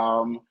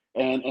 co-host.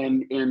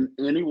 And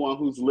anyone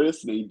who's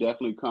listening,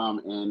 definitely come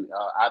and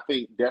I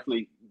think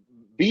definitely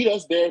beat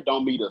us there,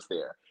 don't meet us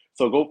there.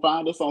 So go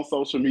find us on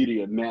social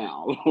media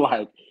now.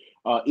 Like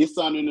It's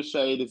Sun in the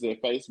Shade is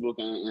at Facebook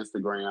and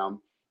Instagram,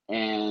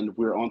 and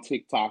we're on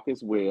TikTok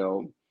as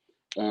well.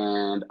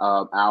 And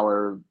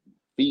our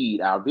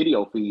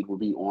video feed will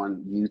be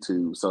on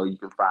YouTube. So you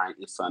can find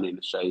It's Sun in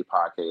the Shade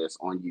podcast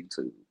on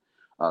YouTube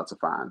to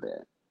find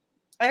that.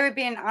 It would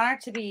be an honor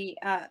to be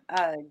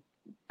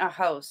a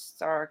host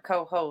or a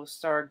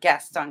co-host or a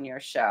guest on your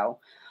show.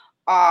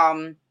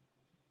 Um,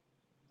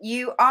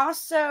 you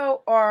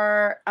also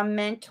are a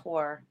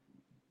mentor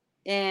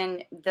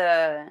in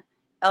the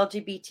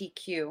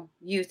LGBTQ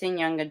youth and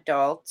young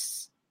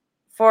adults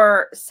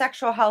for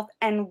sexual health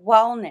and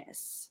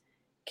wellness.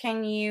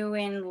 Can you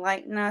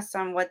enlighten us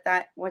on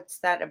what's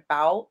that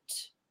about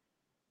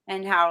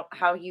and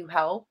how you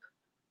help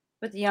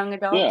with young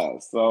adults? Yeah.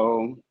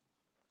 So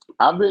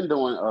I've been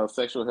doing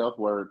sexual health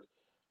work,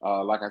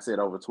 like I said,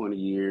 over 20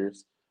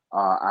 years.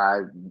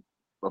 I,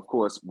 of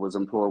course, was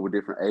employed with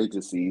different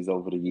agencies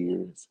over the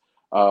years.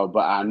 But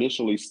I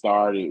initially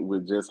started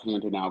with just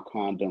handing out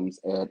condoms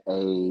at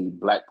a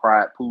Black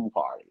Pride pool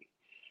party.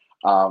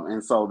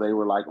 And so they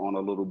were like on a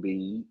little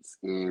beads,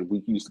 and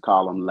we used to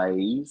call them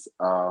lays.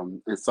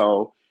 And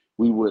so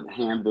we would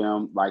hand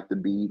them like the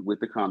bead with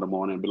the condom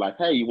on and be like,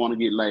 hey, you want to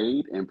get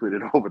laid? And put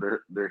it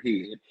over their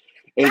head.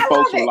 And I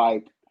folks love were it.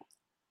 like,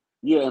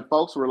 yeah, and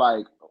folks were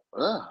like,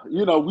 ugh.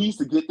 We used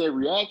to get that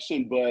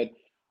reaction, but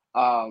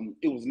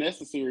it was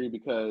necessary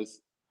because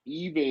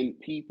even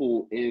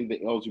people in the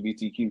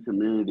LGBTQ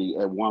community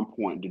at one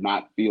point did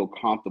not feel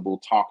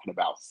comfortable talking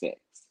about sex.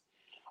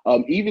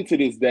 Even to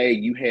this day,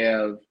 you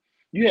have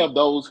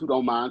those who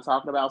don't mind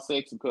talking about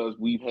sex because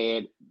we've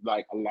had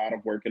like a lot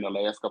of work in the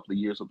last couple of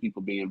years of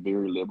people being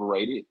very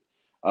liberated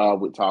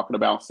with talking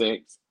about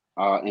sex.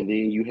 And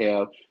then you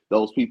have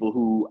those people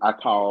who I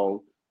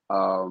call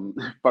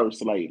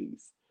first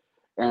ladies.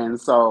 And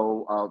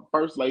so,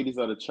 first ladies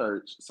of the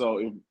church. So,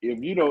 if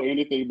you know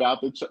anything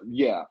about the church,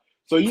 yeah.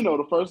 So,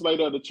 the first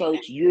lady of the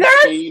church, you're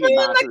There's seen and me in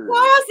not the heard.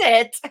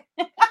 closet.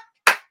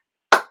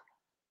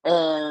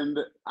 And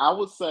I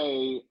would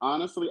say,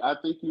 honestly, I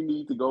think you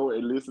need to go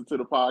and listen to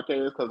the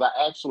podcast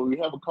because we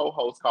have a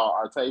co-host called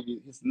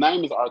Artavius. His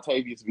name is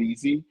Artavius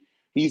VZ.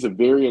 He's a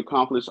very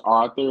accomplished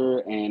author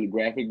and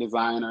graphic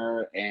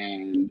designer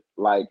and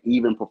like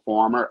even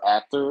performer,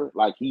 actor.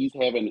 Like he's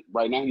having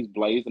right now, he's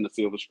blazing the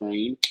silver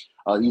screen.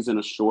 He's in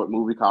a short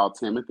movie called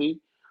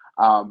Timothy.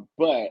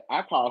 But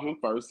I call him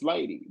First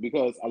Lady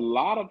because a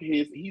lot of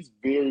he's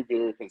very,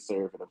 very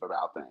conservative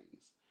about things.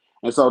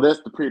 And so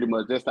pretty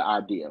much that's the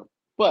idea.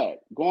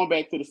 But going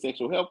back to the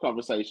sexual health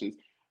conversations,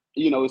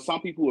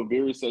 some people who are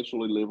very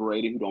sexually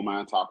liberated who don't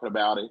mind talking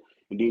about it,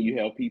 and then you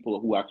have people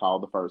who I call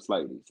the first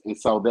ladies, and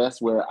so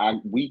that's where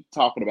we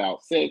talking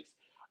about sex.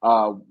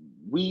 Uh,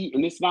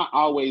 and it's not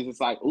always it's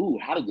like, ooh,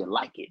 how do you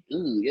like it?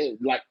 Ooh, yeah,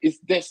 like it's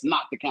that's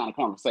not the kind of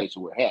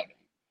conversation we're having.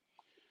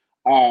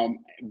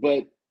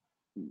 But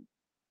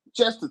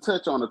just to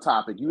touch on the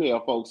topic, you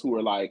have folks who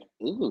are like,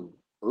 ooh,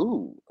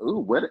 ooh,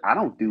 what? I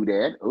don't do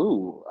that.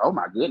 Ooh, oh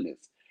my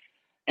goodness.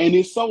 And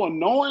it's so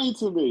annoying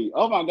to me.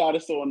 Oh my God,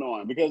 it's so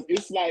annoying because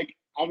it's like,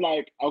 I'm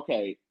like,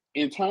 okay,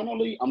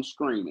 internally, I'm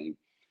screaming,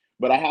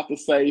 but I have to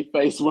save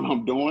face when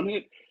I'm doing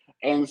it.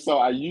 And so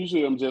I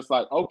usually am just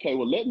like, okay,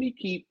 well, let me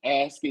keep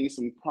asking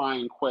some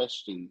prying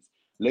questions.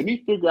 Let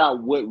me figure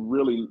out what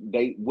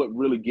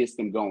really gets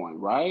them going,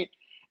 right?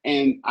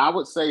 And I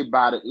would say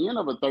by the end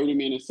of a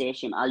 30-minute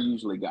session, I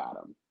usually got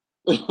them.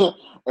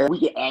 and we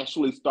can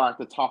actually start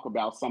to talk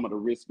about some of the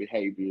risk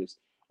behaviors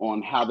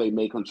on how they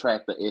may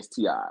contract the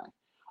STI.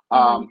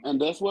 Mhm.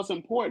 And that's what's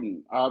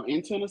important.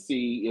 In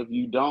Tennessee, if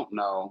you don't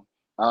know,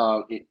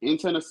 in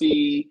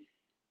Tennessee,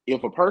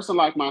 if a person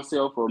like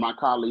myself or my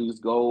colleagues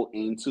go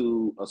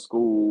into a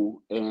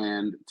school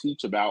and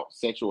teach about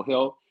sexual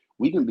health,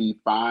 we can be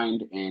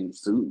fined and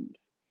sued.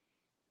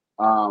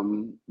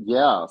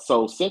 Yeah,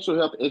 so sexual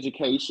health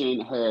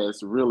education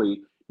has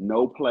really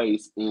no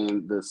place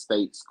in the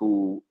state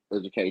school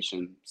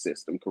education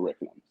system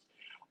curriculum.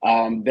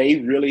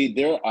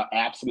 They're an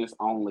abstinence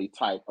only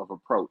type of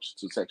approach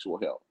to sexual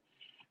health.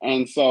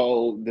 And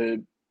so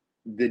the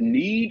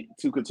need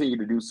to continue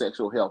to do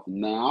sexual health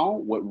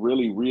now, what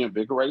really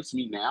reinvigorates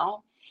me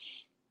now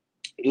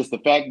is the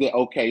fact that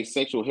okay,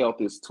 sexual health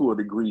is to a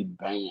degree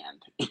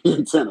banned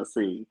in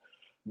Tennessee,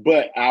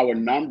 but our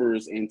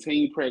numbers in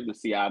teen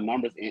pregnancy, our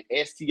numbers in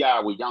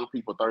STI with young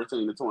people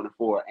 13 to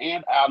 24,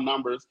 and our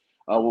numbers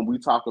when we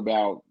talk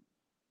about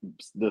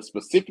the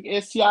specific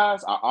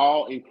STIs are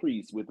all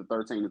increased with the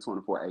 13 to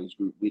 24 age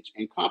group, which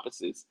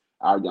encompasses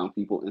our young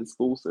people in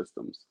school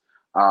systems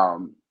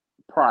um,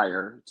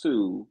 prior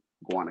to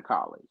going to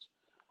college.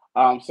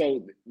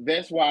 So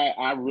that's why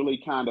I really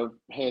kind of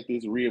had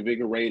this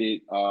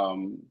reinvigorated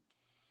um,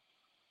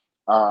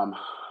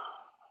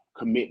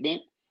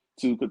 commitment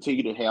to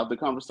continue to have the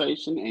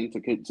conversation and to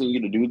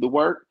continue to do the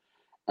work.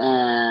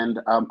 And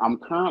I'm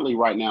currently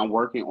right now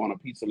working on a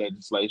piece of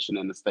legislation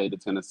in the state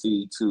of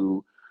Tennessee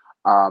to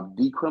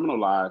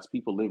decriminalize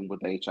people living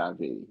with HIV.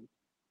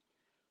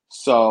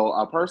 So,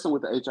 a person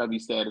with the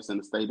HIV status in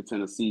the state of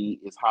Tennessee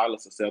is highly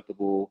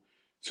susceptible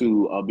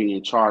to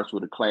being charged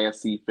with a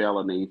Class C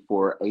felony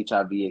for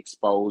HIV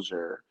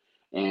exposure,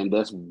 and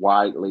that's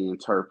widely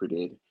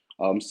interpreted.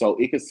 So,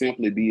 it could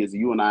simply be as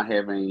you and I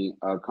having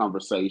a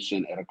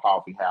conversation at a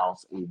coffee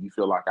house, and you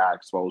feel like I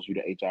exposed you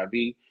to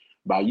HIV.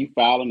 By you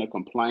filing a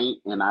complaint,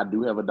 and I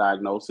do have a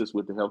diagnosis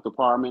with the health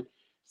department,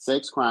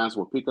 sex crimes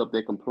will pick up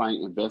their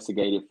complaint,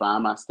 investigate it,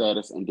 find my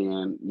status, and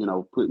then,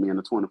 put me in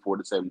a 24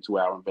 to 72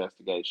 hour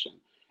investigation.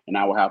 And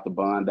I will have to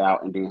bond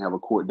out and then have a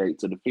court date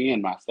to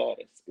defend my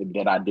status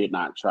that I did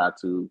not try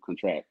to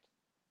contract.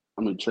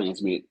 I'm going to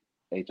transmit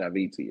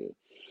HIV to you.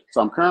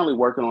 So I'm currently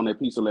working on that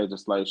piece of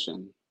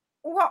legislation.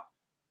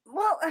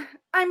 Well,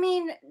 I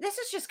mean, this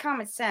is just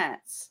common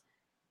sense.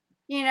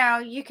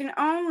 You can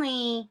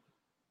only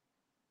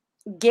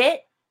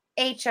get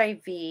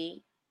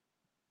HIV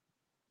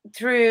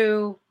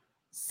through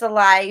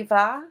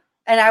saliva,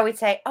 and I would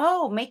say,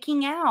 "Oh,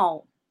 making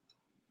out.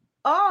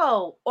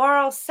 Oh,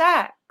 oral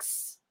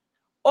sex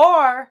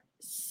or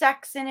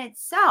sex in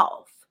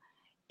itself."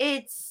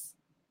 It's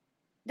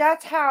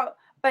That's how,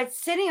 but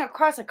sitting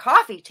across a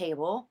coffee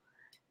table,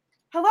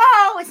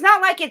 hello, it's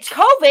not like it's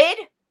COVID.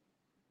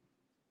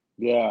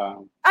 Yeah.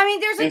 I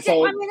mean, there's a And I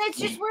so, mean, it's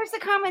just, where's the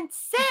common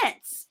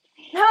sense?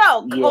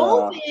 No, yeah.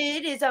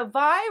 COVID is a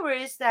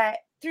virus that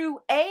through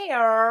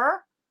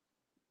air,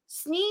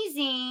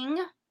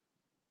 sneezing,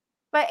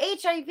 but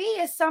HIV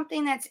is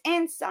something that's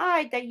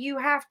inside that you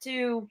have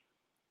to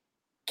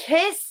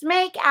kiss,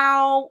 make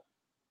out,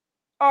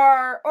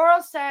 or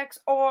oral sex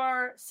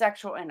or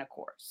sexual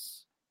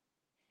intercourse.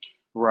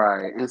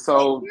 Right. And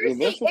so, Where's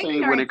and the that's the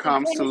thing when it ignorance in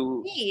comes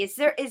to, Tennessee?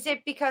 Is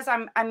it because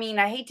I mean,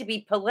 I hate to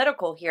be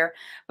political here,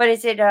 but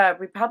is it a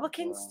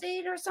Republican uh,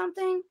 state or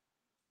something?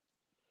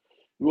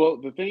 well,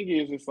 the thing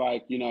is, it's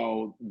like,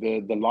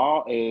 the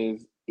law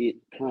as it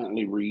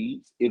currently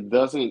reads, it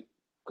doesn't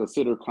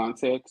consider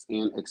context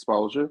and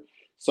exposure.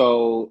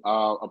 So,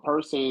 a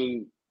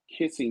person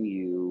kissing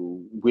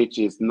you, which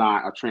is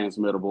not a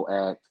transmittable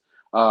act,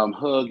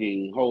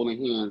 hugging,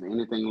 holding hands,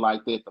 anything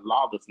like that, the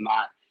law does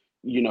not,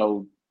 you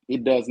know,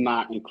 it does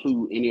not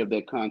include any of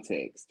that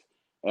context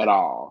at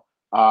all.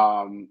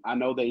 I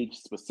know they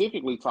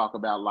specifically talk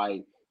about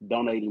like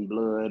donating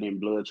blood and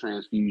blood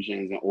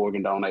transfusions and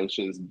organ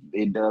donations.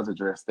 It does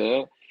address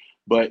that,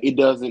 but it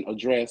doesn't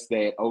address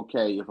that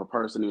okay, if a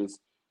person is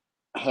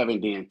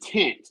having the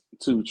intent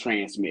to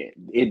transmit,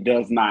 it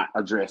does not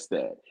address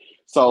that.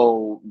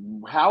 So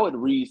how it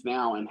reads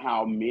now and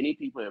how many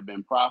people have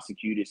been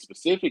prosecuted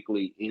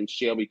specifically in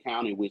Shelby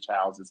County, which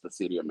houses the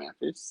city of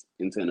Memphis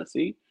in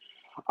Tennessee,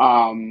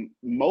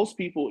 most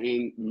people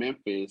in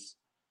Memphis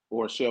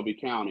or Shelby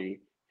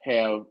County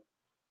have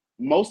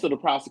most of the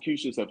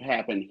prosecutions have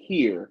happened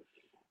here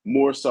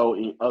more so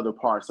in other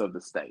parts of the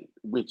state,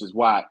 which is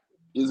why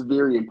it's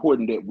very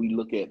important that we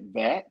look at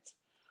that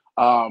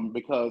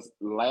because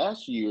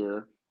last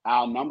year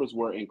our numbers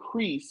were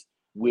increased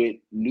with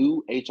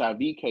new HIV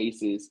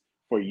cases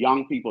for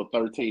young people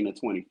 13 to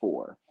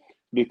 24.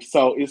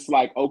 So it's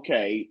like,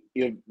 okay,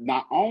 if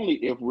not only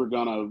if we're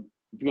gonna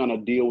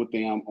deal with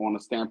them on a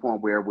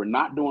standpoint where we're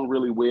not doing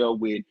really well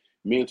with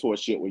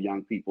mentorship with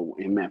young people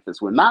in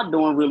Memphis, we're not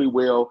doing really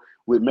well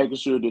with making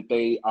sure that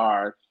they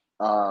are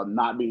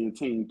not being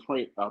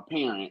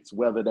parents,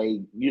 whether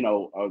they,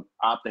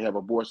 opt to have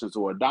abortions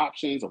or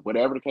adoptions or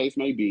whatever the case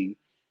may be.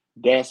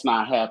 That's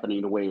not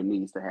happening the way it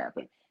needs to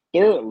happen.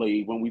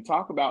 Thirdly, when we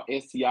talk about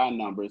STI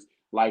numbers,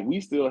 like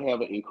we still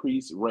have an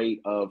increased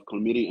rate of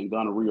chlamydia and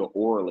gonorrhea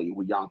orally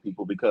with young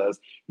people because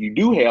you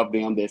do have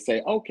them that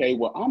say, okay,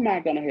 well, I'm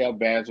not going to have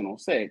vaginal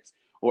sex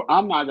or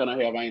I'm not going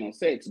to have anal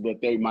sex, but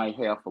they might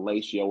have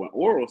fellatio and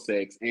oral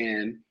sex,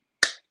 and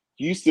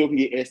you still can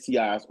get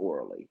STIs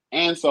orally.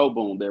 And so,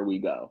 boom, there we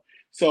go.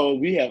 So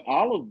we have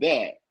all of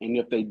that. And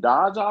if they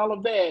dodge all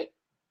of that,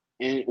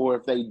 and or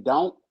if they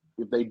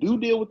do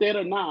deal with that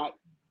or not,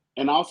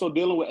 and also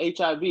dealing with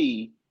HIV,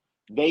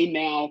 they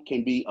now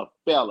can be a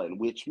felon,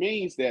 which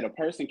means that a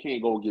person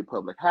can't go get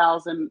public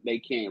housing, they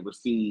can't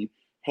receive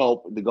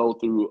help to go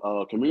through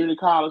a community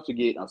college to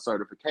get a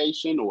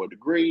certification or a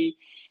degree.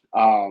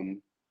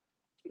 Um,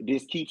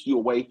 this keeps you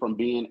away from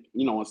being,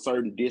 a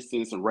certain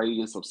distance and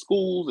radius of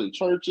schools and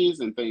churches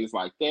and things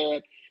like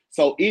that.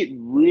 So it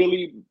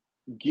really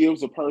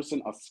gives a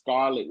person a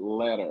scarlet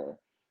letter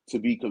to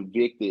be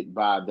convicted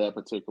by that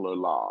particular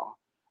law.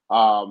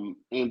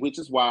 And which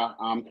is why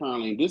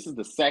this is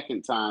the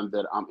second time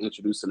that I'm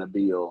introducing a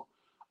bill.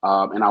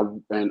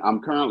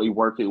 I'm currently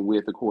working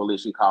with a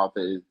coalition called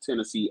the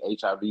Tennessee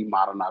HIV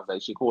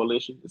Modernization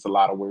Coalition. It's a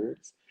lot of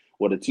words,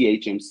 or the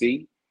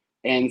THMC.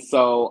 And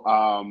so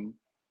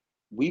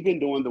we've been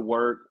doing the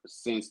work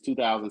since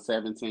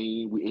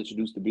 2017. We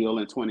introduced the bill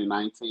in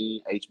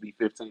 2019, HB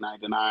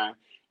 1599,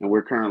 and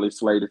we're currently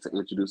slated to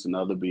introduce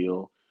another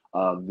bill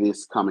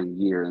this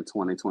coming year in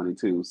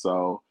 2022.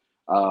 So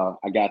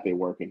I got there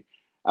working.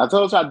 I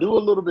told you I do a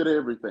little bit of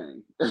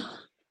everything.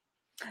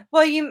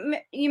 Well, you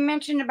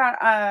mentioned about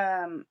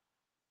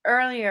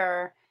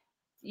earlier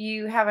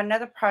you have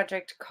another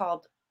project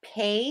called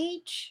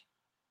Page.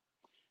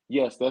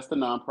 Yes, that's the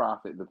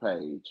nonprofit, the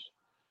Page.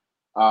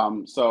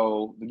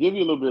 So to give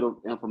you a little bit of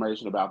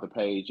information about the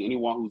page,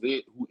 anyone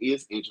who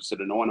is interested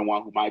or knowing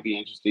anyone who might be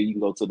interested, you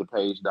can go to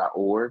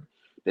thepage.org.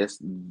 That's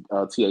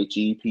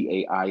THEPAIGE.org.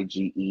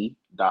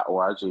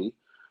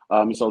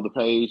 So the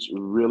page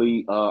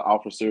really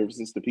offers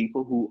services to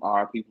people who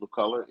are people of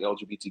color,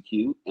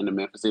 LGBTQ in the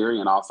Memphis area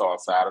and also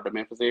outside of the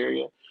Memphis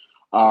area.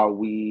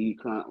 We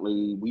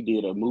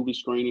did a movie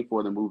screening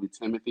for the movie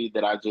Timothy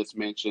that I just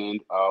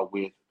mentioned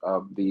with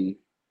the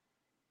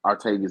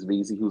Artavius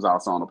Veazey, who's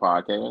also on the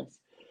podcast.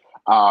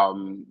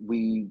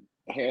 We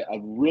had a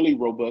really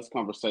robust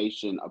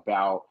conversation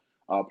about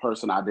a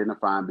person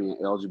identifying being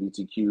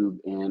LGBTQ,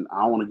 and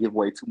I don't want to give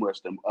away too much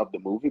of the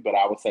movie, but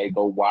I would say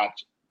go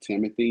watch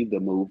Timothy the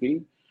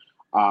movie.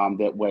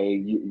 That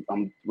way,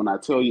 when I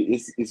tell you,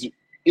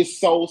 it's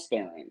soul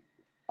stirring.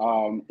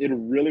 It'll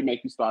really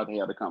make you start to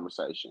have the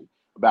conversation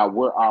about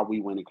where are we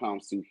when it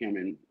comes to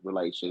human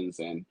relations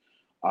and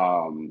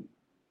um,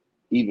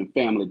 even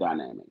family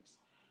dynamics.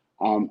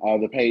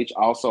 The page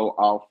also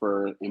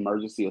offers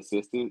emergency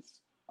assistance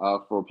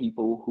for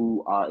people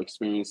who are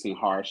experiencing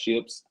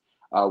hardships.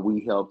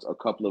 We helped a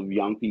couple of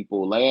young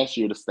people last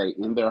year to stay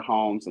in their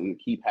homes and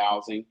keep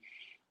housing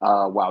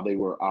while they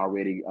were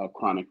already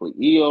chronically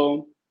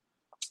ill.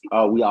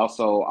 We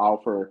also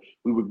offer,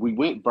 we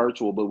went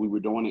virtual, but we were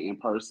doing it in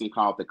person,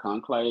 called the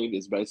Conclave.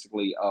 It's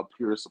basically a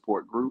peer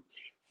support group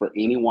for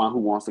anyone who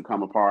wants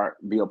to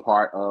be a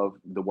part of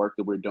the work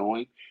that we're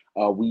doing.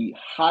 We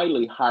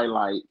highly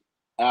highlight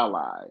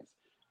allies.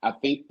 I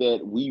think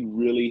that we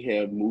really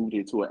have moved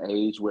into an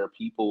age where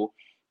people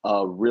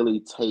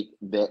really take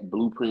that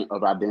blueprint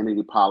of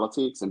identity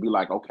politics and be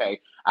like, okay,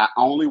 I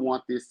only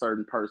want this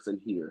certain person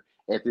here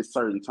at this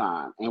certain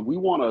time. And we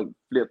want to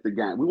flip the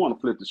game. We want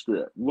to flip the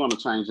script. We want to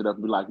change it up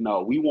and be like,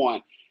 no, we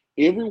want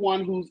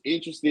everyone who's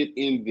interested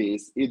in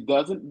this. It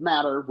doesn't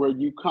matter where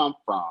you come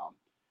from.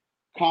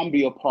 Come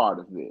be a part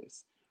of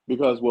this.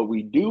 Because what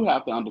we do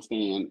have to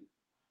understand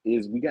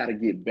is we got to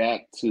get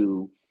back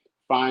to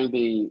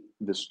finding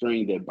the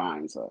string that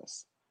binds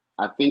us.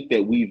 I think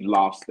that we've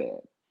lost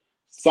that.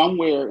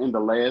 Somewhere in the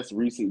last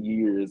recent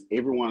years,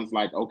 everyone's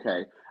like,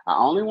 okay, I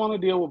only want to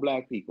deal with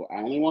black people. I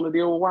only want to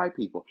deal with white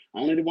people. I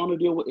only want to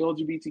deal with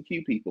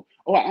LGBTQ people.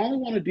 Oh, I only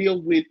want to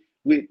deal with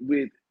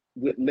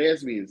with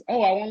lesbians.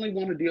 Oh, I only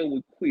want to deal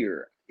with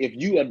queer.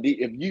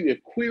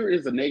 If queer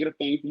is a negative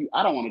thing for you,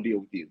 I don't want to deal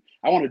with you.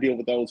 I want to deal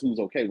with those who's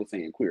okay with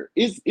saying queer.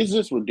 It's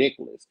just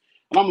ridiculous.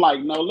 And I'm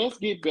like, no, let's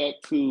get back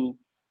to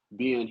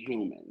being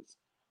humans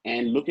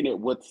and looking at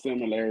what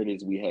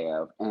similarities we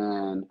have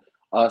and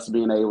us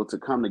being able to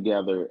come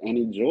together and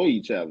enjoy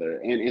each other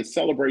and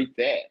celebrate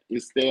that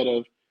instead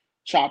of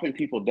chopping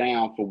people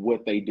down for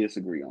what they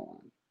disagree on.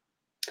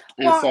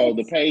 And Well, so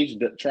the it's page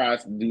that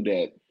tries to do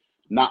that,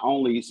 not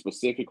only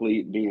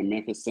specifically being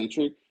Memphis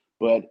centric,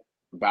 but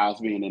by us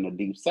being in the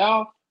deep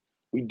South,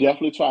 we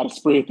definitely try to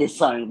spread this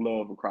same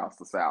love across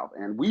the South.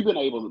 And we've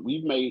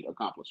made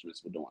accomplishments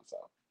for doing so.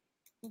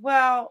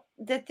 well,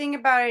 the thing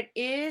about it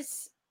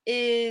is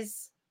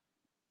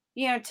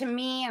to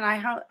me, and I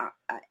hope,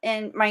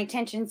 and my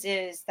intentions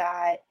is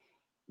that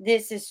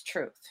this is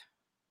truth.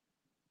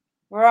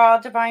 We're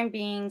all divine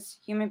beings,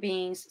 human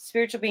beings,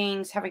 spiritual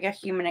beings having a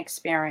human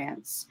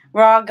experience.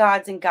 We're all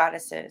gods and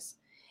goddesses.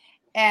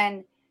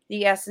 And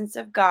the essence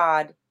of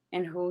God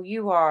and who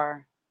you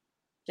are,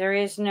 there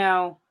is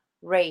no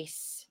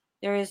race,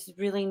 there is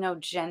really no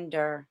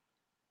gender.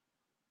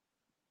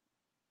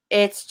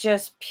 It's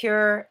just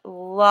pure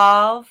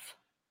love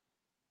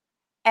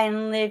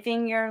and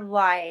living your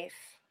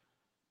life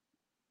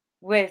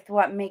with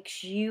what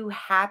makes you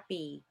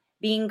happy,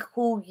 being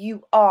who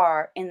you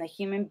are and the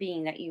human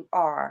being that you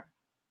are.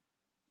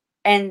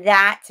 And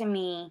that to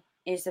me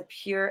is the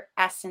pure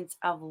essence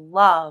of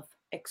love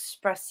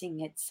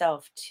expressing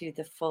itself to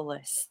the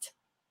fullest.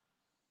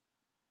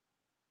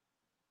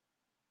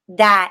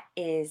 That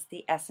is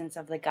the essence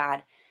of the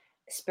God,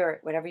 spirit,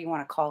 whatever you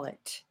want to call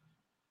it.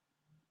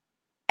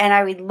 And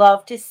I would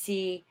love to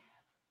see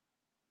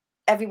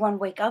everyone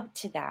wake up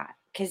to that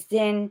because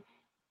then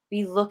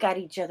we look at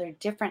each other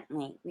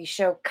differently. We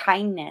show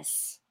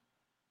kindness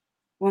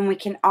when we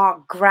can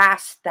all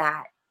grasp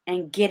that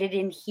and get it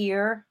in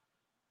here.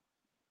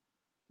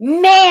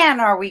 Man,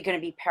 are we going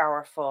to be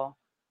powerful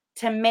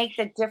to make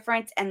the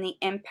difference and the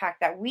impact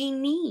that we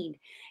need.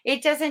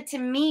 It doesn't, to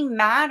me,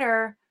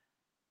 matter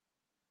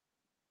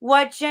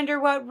what gender,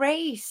 what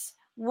race,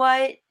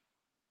 what,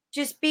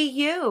 just be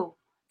you,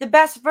 the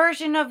best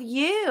version of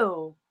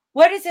you.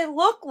 What does it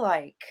look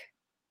like?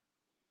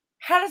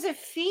 How does it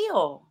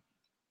feel?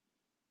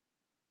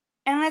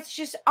 And let's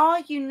just all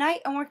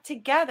unite and work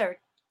together.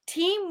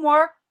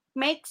 Teamwork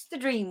makes the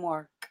dream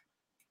work.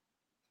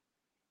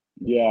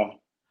 Yeah.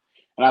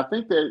 And I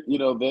think that,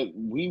 that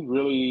we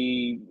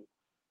really,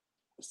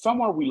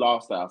 somewhere we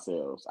lost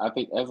ourselves. I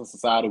think as a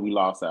society, we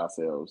lost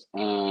ourselves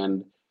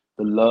and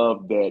the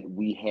love that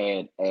we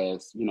had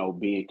as,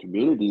 being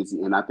communities.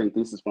 And I think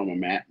this is from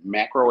a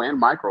macro and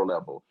micro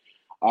level.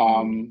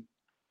 Mhm. Um,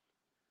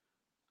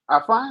 I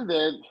find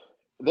that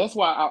that's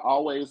why I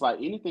always like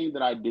anything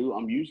that I do,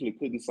 I'm usually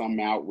putting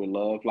something out with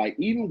love. Like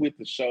even with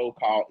the show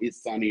called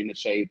It's Sunny in the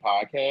Shade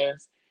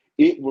podcast,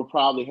 it would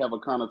probably have a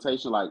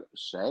connotation like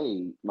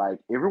shade. Like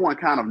everyone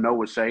kind of know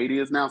what shade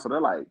is now. So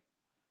they're like,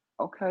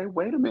 okay,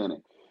 wait a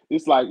minute.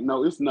 It's like,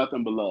 no, it's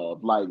nothing but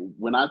love. Like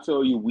when I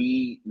tell you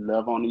we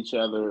love on each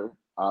other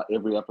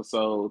every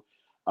episode,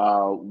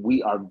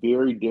 we are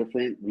very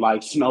different,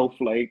 like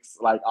snowflakes.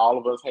 Like all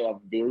of us have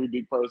very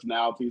big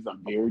personalities.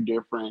 I'm very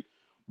different.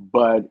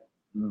 But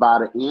by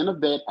the end of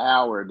that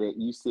hour that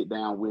you sit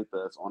down with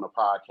us on a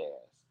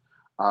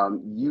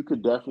podcast, you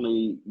could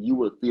definitely, you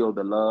would feel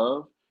the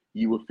love.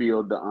 You would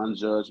feel the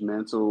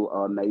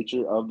unjudgmental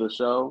nature of the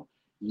show.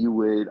 You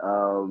would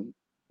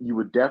you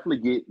would definitely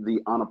get the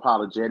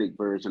unapologetic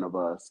version of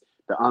us,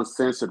 the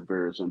uncensored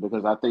version,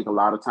 because I think a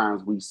lot of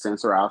times we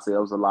censor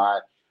ourselves a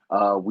lot.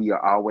 We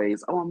are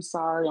always, oh, I'm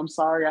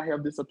sorry, I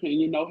have this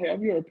opinion. No,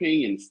 have your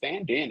opinion.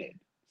 Stand in it.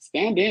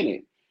 Stand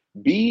in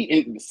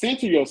it.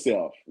 Censor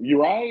yourself.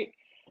 You right?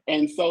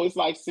 And so it's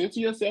like censor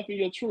yourself in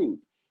your truth.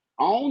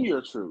 Own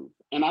your truth.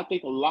 And I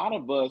think a lot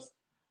of us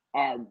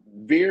are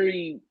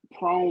very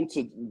prone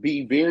to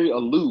be very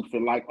aloof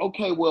and like,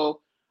 okay,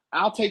 well,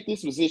 I'll take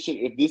this position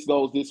if this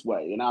goes this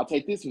way, and I'll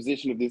take this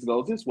position if this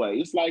goes this way.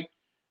 It's like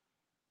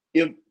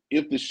if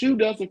if the shoe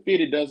doesn't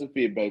fit, it doesn't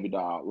fit, baby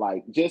doll.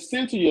 Like just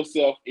center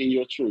yourself in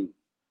your truth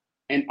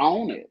and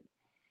own it.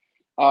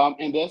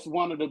 And that's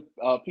one of the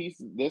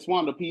pieces. That's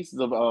one of the pieces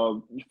of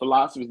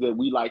philosophies that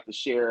we like to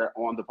share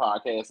on the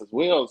podcast as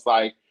well. It's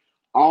like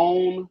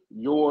own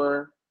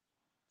your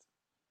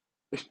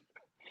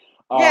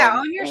Yeah,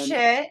 own your and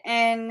shit.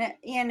 And,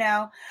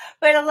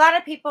 but a lot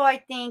of people, I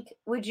think,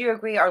 would you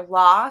agree, are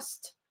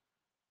lost?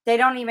 They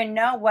don't even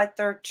know what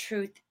their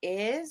truth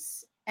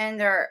is. And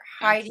they're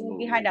hiding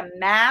behind absolutely, a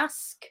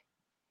mask.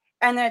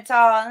 And it's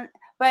all,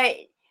 but,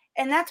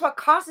 and that's what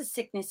causes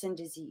sickness and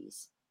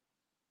disease.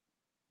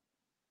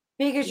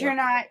 Because yep,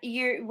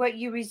 you're what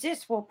you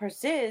resist will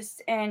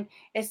persist. And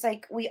it's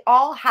like we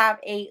all have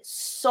a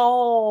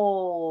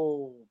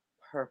soul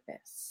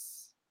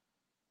purpose.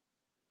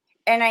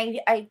 And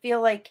I feel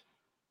like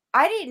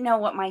I didn't know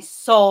what my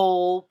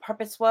soul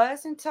purpose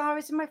was until I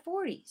was in my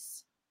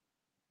 40s.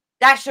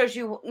 That shows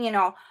you,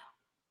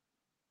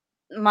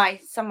 my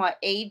somewhat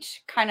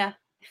age kind of,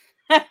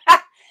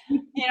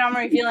 I'm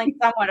revealing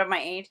somewhat of my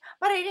age,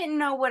 but I didn't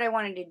know what I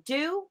wanted to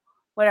do,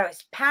 what I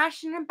was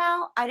passionate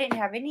about. I didn't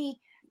have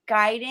any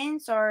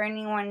guidance or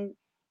anyone,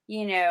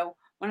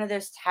 one of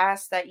those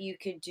tasks that you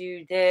could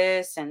do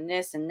this and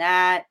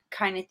that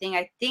kind of thing.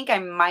 I think I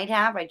might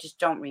have, I just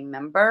don't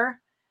remember.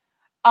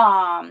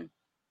 Um,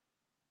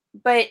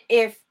 but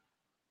if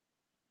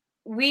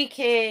we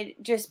could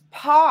just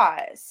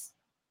pause,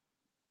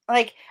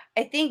 like,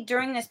 I think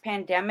during this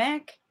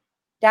pandemic,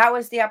 that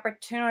was the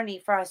opportunity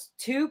for us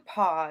to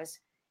pause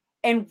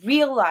and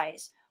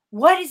realize,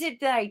 what is it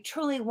that I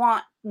truly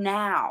want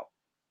now?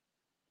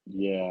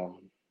 yeah,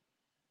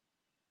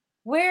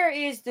 Where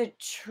is the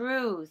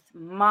truth,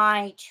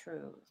 my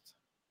truth?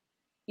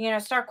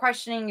 Start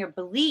questioning your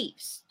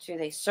beliefs. Do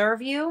they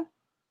serve you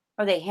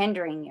or are they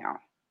hindering you?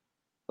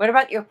 What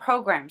about your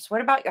programs?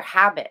 What about your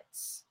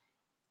habits?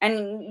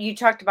 And you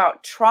talked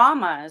about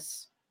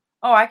traumas.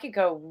 Oh, I could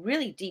go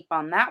really deep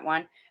on that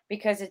one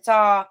because it's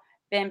all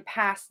been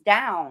passed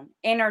down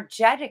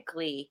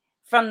energetically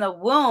from the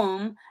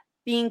womb,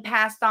 being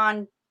passed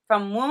on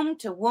from womb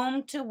to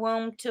womb to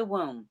womb to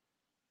womb.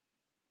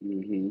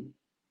 hmm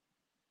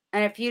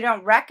And if you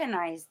don't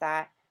recognize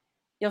that,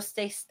 you'll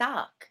stay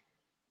stuck.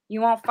 You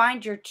won't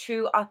find your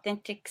true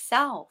authentic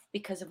self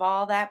because of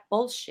all that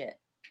bullshit.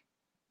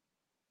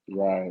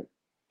 Right.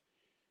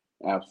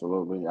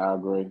 Absolutely. I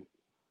agree.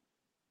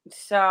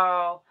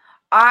 So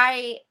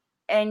I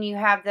and you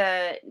have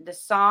the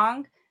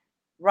song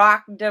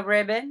Rock the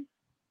Ribbon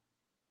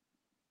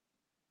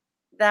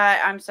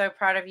that I'm so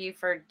proud of you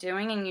for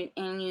doing,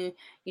 and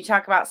you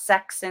talk about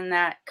sex in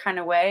that kind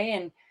of way.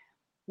 And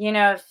you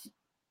know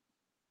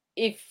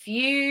if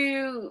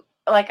you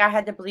like, I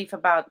had the belief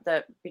about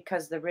the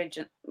because the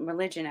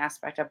religion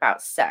aspect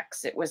about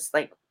sex, it was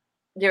like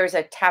there's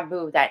a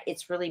taboo that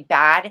it's really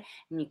bad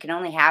and you can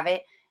only have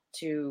it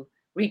to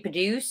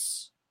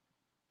reproduce.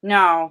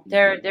 No, Hmm.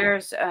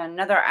 there's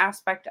another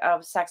aspect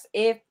of sex.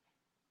 If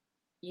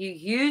you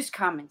use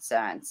common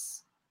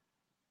sense,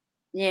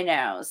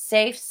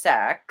 safe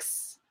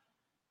sex,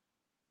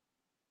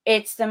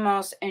 it's the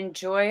most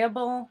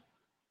enjoyable,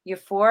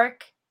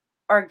 euphoric,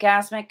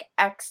 orgasmic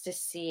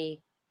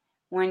ecstasy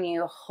when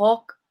you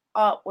hook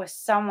up with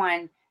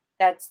someone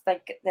that's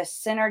like the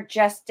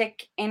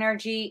synergistic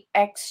energy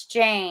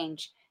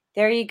exchange.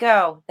 There you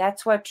go.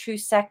 That's what true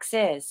sex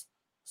is.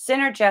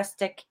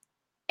 Synergistic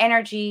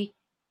energy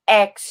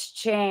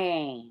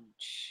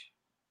exchange.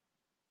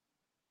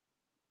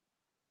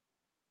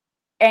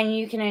 And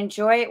you can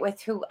enjoy it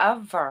with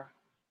whoever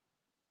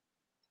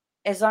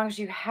as long as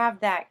you have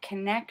that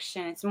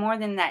connection. It's more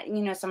than that.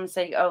 Someone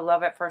say, "Oh,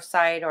 love at first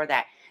sight," or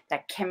that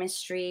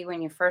chemistry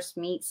when you first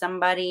meet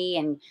somebody,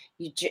 and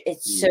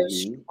it's so Hmm.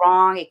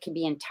 strong. It can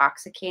be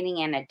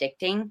intoxicating and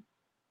addicting.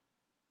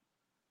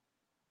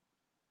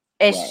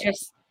 It's Right.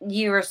 just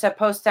you were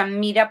supposed to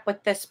meet up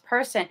with this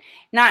person,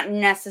 not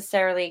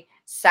necessarily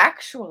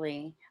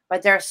sexually,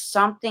 but there's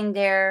something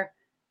there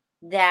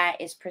that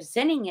is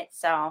presenting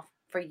itself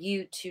for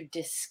you to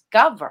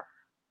discover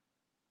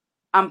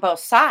on both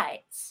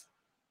sides.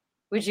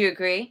 Would you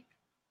agree?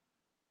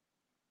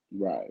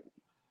 Right.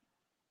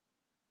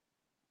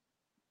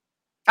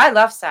 I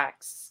love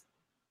sex.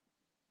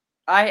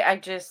 I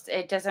just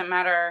it doesn't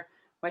matter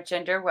what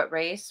gender, what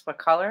race, what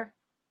color.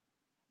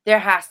 There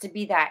has to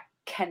be that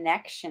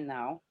connection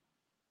though.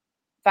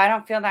 If I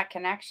don't feel that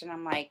connection,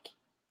 I'm like,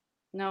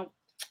 nope,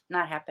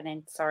 not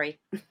happening. Sorry.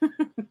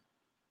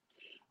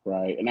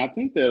 Right. And I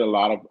think that a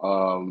lot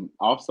of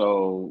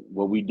also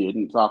what we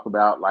didn't talk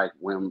about, like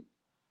when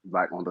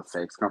like on the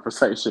sex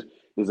conversation,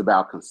 is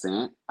about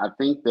consent. I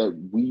think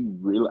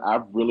that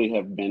I really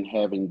have been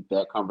having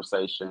that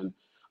conversation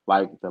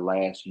like the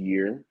last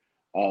year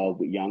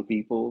with young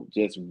people,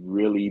 just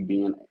really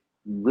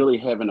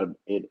having an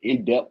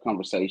in-depth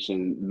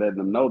conversation, letting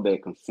them know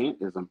that consent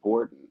is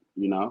important,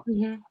 you know?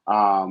 Mhm.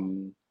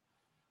 Um,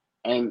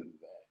 and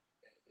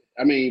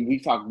I mean, we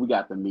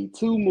got the Me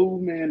Too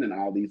movement and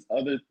all these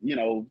other,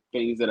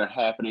 things that are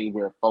happening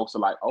where folks are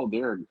like, oh,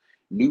 they're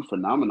new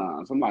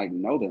phenomenons. I'm like,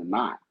 no, they're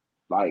not.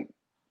 Like,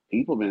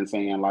 people been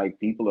saying like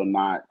people are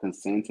not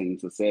consenting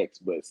to sex,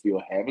 but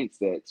still having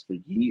sex for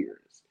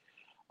years.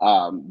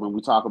 When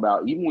we talk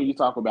about, even when you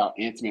talk about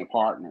intimate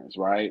partners,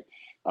 right?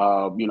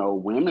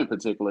 Women,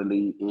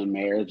 particularly in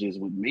marriages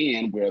with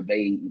men, where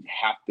they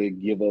have to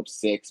give up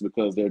sex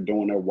because they're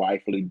doing their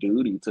wifely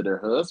duty to their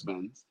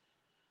husbands,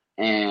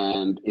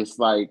 and it's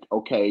like,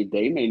 okay,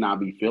 they may not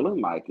be feeling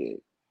like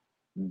it.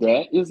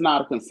 That is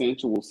not a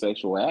consensual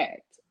sexual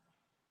act.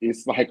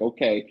 It's like,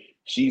 okay,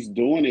 she's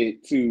doing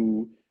it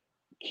to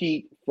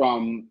keep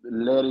from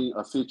letting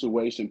a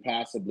situation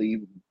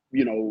possibly,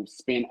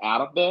 spin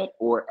out of that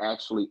or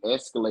actually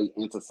escalate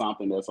into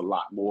something that's a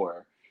lot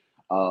more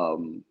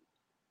um,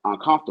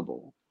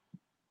 uncomfortable.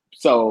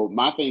 So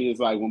my thing is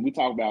like when we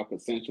talk about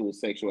consensual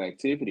sexual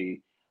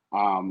activity,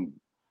 um,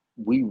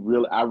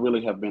 I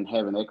really have been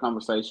having that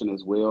conversation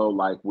as well,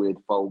 like with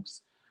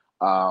folks.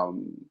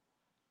 Um,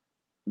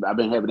 I've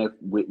been having it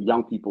with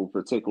young people,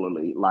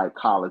 particularly like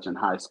college and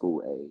high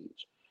school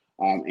age.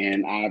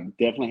 And I've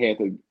definitely had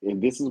to,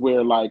 and this is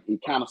where like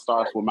it kind of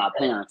starts with my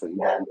parenting,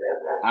 but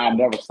I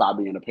never stopped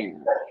being a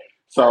parent.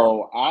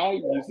 So I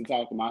used to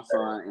talk to my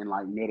son in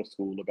like middle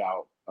school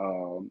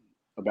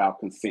about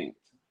consent.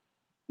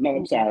 No,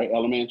 I'm Mhm. sorry,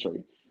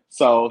 elementary.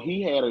 So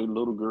he had a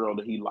little girl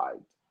that he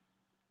liked,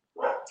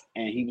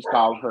 and he was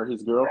calling her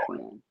his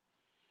girlfriend.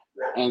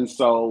 And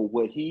so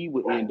what he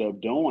would end up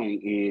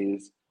doing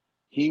is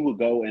he would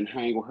go and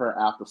hang with her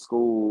after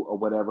school or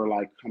whatever,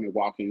 like coming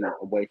walking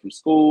away from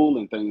school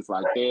and things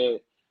like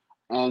that.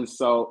 And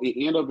so it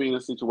ended up being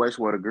a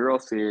situation where the girl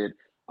said,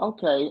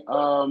 okay,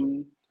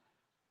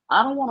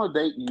 I don't want to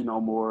date you no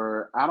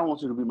more. I don't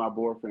want you to be my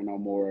boyfriend no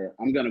more.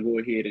 I'm gonna go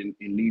ahead and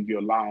leave you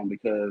alone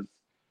because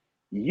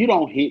you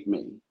don't hit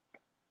me.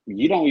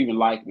 You don't even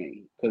like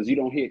me because you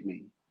don't hit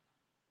me.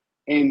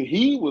 And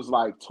he was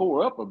like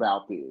tore up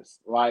about this.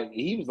 Like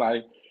he was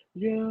like,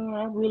 yeah,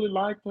 I really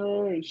liked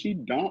her and she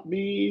dumped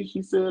me.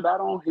 She said I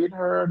don't hit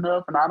her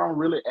enough and I don't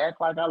really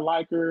act like I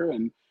like her.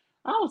 And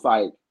I was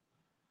like,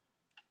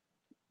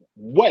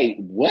 wait,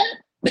 what?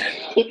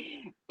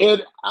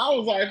 And I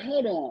was like,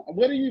 hold on,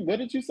 what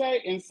did you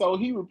say? And so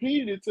he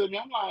repeated it to me.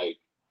 I'm like,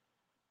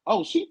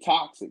 oh, she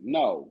toxic.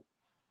 No.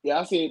 Yeah,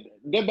 I said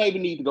that baby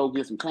need to go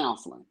get some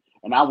counseling,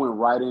 and I went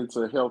right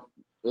into health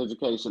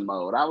education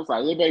mode. I was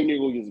like, that baby need to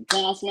go get some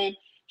counseling.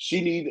 She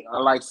need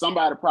like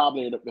somebody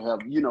probably have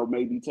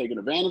maybe taken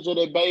advantage of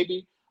that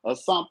baby or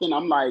something.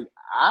 I'm like,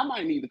 I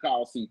might need to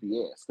call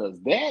CPS because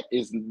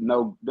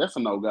that's a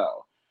no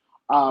go.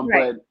 Right.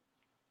 But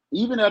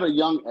even at a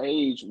young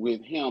age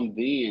with him,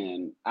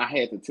 then I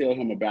had to tell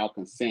him about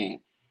consent,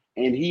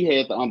 and he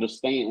had to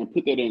understand and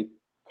put that in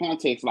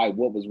context, like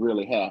what was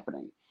really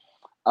happening.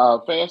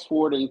 Fast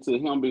forwarding to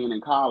him being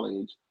in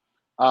college,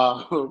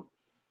 uh,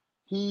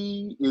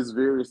 he is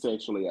very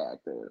sexually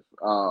active,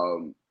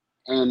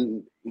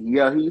 and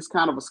yeah, he's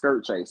kind of a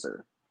skirt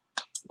chaser.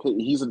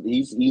 He's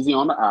easy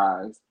on the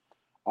eyes,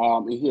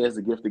 and he has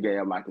a gift of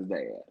gab like his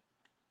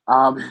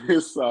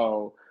dad.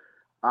 So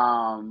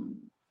um,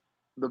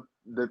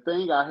 the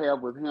thing I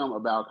have with him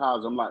about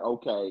college, I'm like,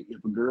 okay,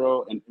 if a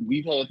girl, and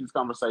we've had this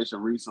conversation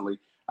recently.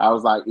 I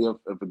was like,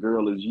 if a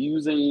girl is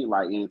using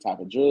like any type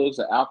of drugs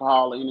or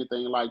alcohol or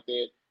anything like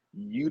that,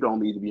 you don't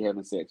need to be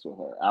having sex with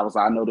her. I was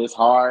like, I know this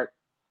hard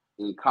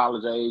in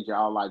college age.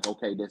 Y'all like,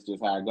 okay, that's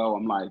just how I go.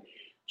 I'm like,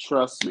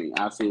 trust me.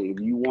 I said, if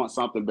you want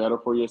something better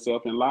for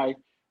yourself in life,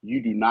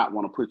 you do not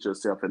want to put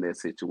yourself in that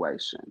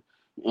situation.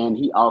 And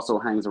he also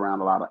hangs around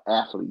a lot of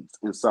athletes,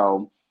 and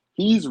so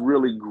he's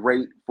really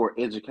great for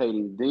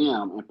educating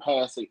them and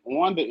passing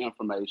on the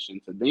information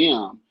to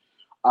them,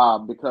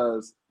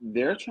 because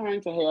they're trying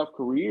to have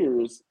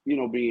careers,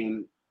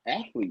 being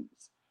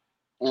athletes.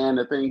 And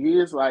the thing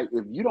is, like,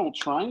 if you don't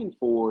train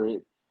for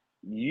it,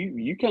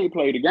 you can't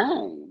play the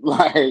game.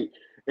 Like,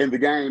 and the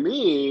game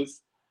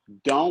is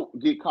don't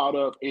get caught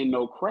up in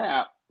no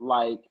crap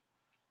like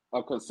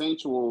a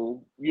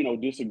consensual,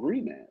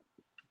 disagreement.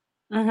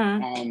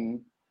 Mm-hmm.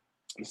 Um,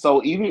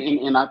 so even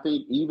and I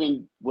think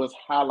even what's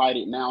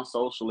highlighted now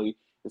socially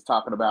is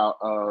talking about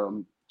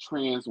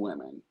trans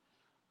women,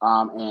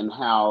 and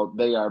how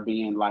they are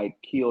being like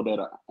killed at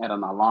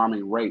an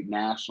alarming rate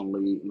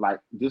nationally. Like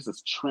this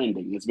is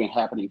trending. It's been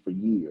happening for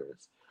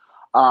years.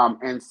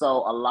 And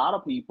so a lot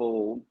of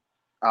people,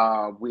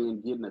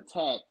 when getting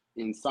attacked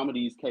in some of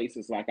these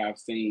cases, like I've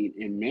seen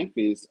in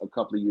Memphis a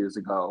couple of years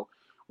ago,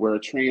 where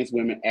trans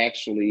women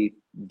actually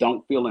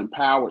don't feel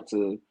empowered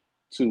to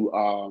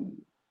um,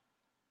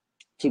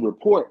 to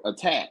report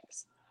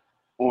attacks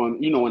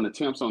on in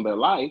attempts on their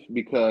life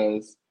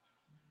because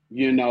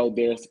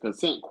there's a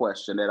consent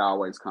question that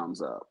always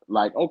comes up.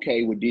 Like,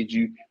 okay, well,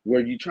 were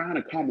you trying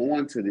to come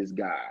on to this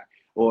guy?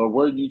 Or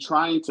were you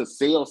trying to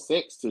sell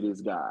sex to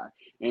this guy?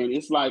 And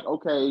it's like,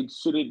 okay,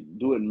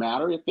 do it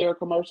matter if they're a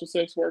commercial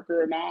sex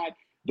worker or not?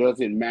 Does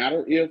it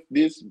matter if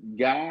this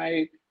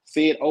guy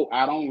said, oh,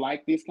 I don't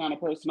like this kind of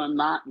person or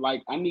not?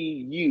 Like, I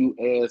need you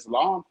as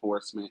law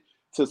enforcement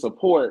to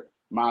support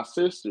my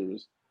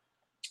sisters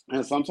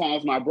and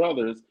sometimes my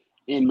brothers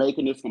in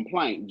making this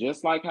complaint.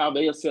 Just like how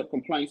they accept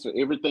complaints for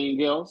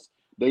everything else,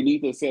 they need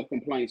to accept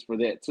complaints for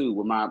that too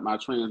with my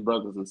trans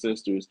brothers and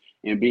sisters,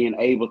 and being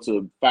able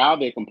to file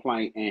their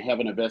complaint and have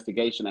an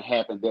investigation to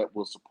happen that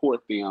will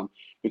support them.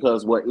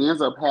 Because what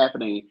ends up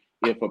happening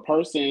if a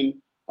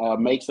person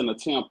makes an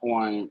attempt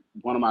on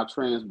one of my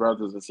trans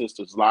brothers and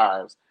sisters'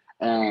 lives,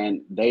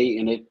 and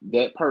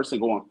that person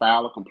go and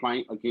file a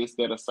complaint against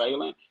that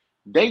assailant,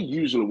 they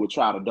usually would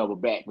try to double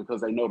back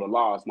because they know the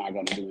law is not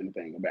going to do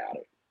anything about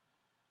it,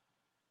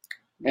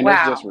 and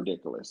that's just Wow.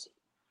 ridiculous.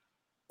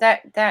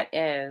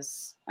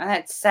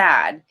 That's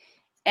sad.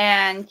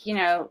 And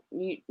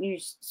you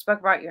spoke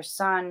about your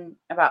son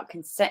about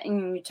consent,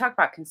 and you talk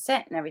about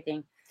consent and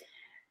everything.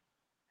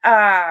 But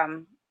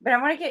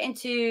I want to get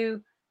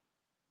into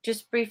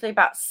just briefly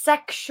about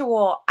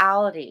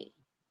sexuality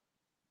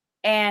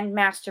and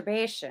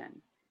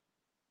masturbation.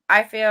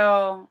 I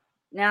feel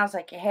now it's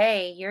like,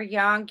 hey, you're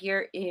young.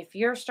 If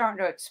you're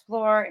starting to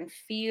explore and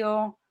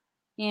feel,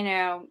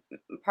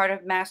 part of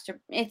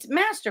it's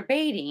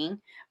masturbating.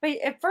 But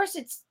at first,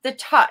 it's the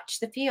touch,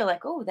 the feel,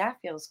 like, oh,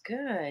 that feels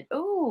good.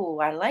 Oh,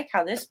 I like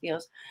how this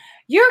feels.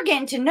 You're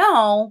getting to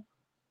know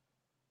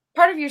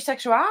part of your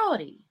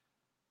sexuality.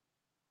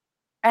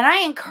 And I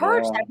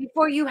encourage Yeah, that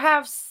before you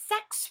have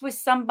sex with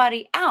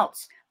somebody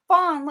else.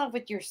 Fall in love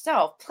with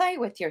yourself, play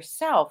with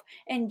yourself,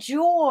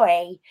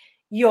 enjoy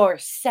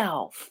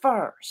yourself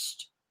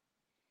first.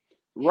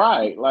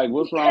 right. Like,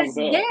 what's wrong with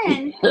Because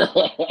then,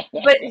 that?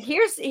 but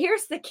here's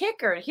the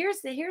kicker.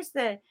 Here's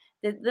the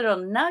little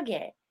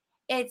nugget.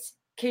 It's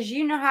because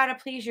you know how to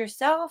please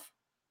yourself,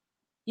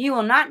 you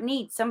will not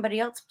need somebody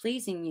else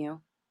pleasing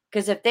you.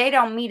 Because if they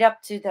don't meet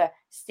up to the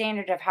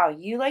standard of how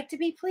you like to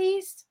be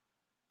pleased,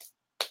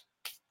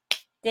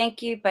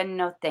 thank you, but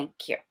no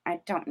thank you. I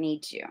don't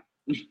need you.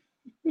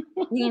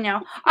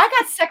 I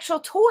got sexual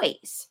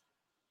toys,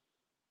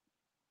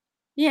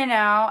 and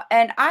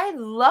I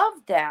love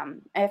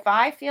them. If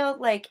I feel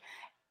like,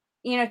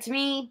 to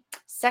me,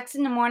 sex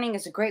in the morning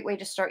is a great way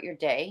to start your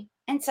day,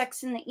 and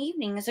sex in the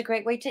evening is a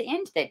great way to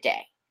end the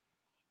day.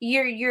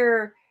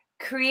 You're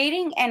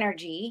creating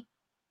energy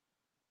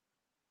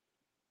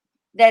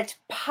that's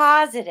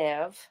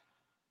positive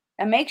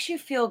and makes you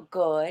feel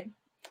good,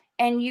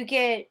 and you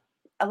get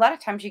a lot of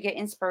times you get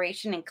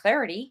inspiration and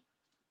clarity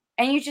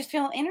and you just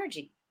feel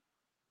energy.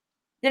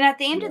 Then at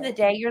the end of the Yeah.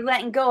 day, you're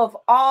letting go of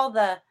all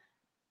the,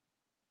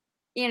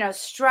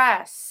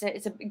 stress.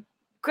 It's a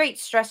great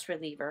stress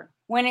reliever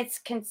when it's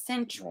Right.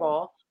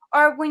 consensual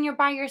or when you're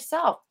by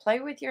yourself. Play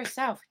with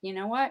yourself. You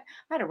know what?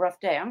 I had a rough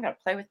day. I'm going to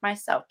play with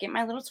myself, get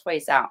my little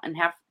toys out and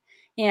have,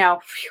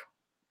 phew,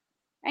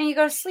 and you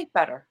go to sleep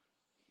better.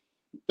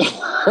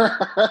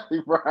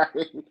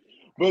 Right.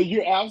 But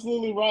you're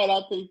absolutely right.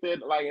 I think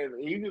that like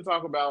you can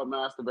talk about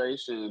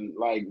masturbation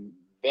like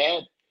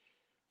that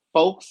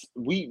folks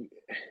we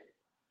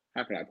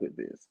how can I put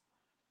this?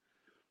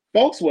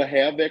 Folks will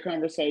have that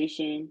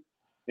conversation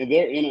and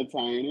they're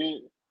entertaining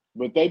it,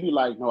 but they be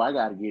like, no, I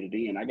gotta get it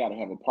in. I gotta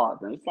have a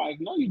partner. It's like,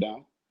 no, you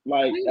don't. Oh,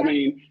 Like, I yeah.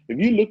 mean, if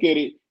you look at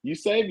it, you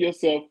save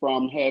yourself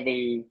from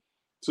having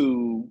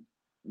to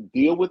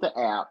deal with the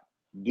app,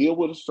 deal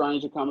with a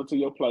stranger coming to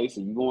your place,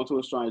 and you going to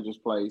a stranger's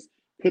place,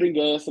 putting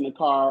gas in the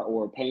car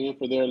or paying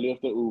for their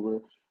Lyft or Uber.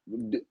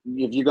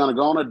 If you're gonna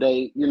go on a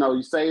date,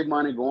 you save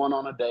money going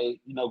on a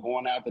date,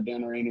 going out to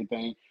dinner or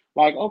anything.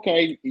 Like,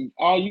 okay,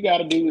 all you got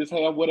to do is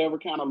have whatever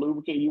kind of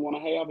lubricant you want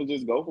to have and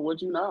just go for what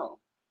you know.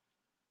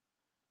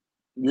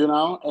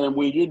 And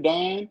when you're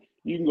done,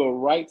 you can go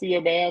right to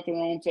your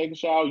bathroom, take a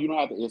shower. You don't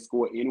have to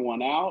escort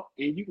anyone out,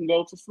 and you can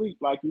go to sleep,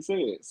 like you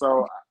said.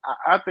 So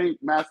I think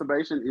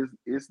masturbation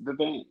is the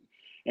thing,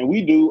 and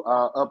we do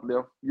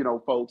uplift,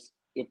 folks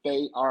if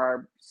they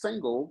are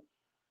single,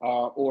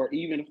 or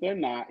even if they're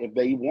not, if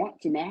they want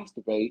to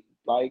masturbate,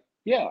 like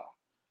yeah,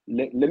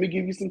 let me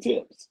give you some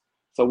tips.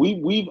 So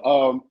we've we've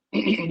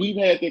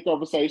had that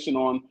conversation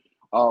on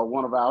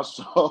one of our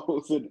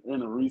shows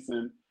in a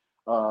recent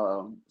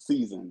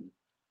season.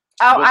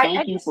 Oh, But I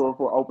thank you just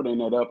for opening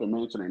that up and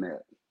mentioning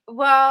that.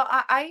 well,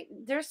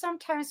 there's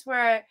sometimes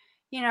where,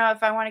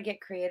 if I want to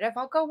get creative,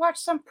 I'll go watch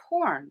some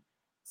porn.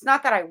 It's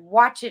not that I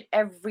watch it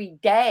every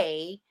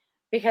day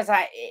because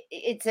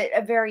it's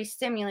a very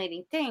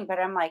stimulating thing, but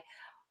I'm like,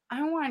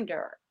 I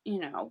wonder,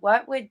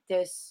 what would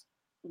this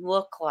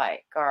look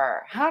like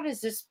or how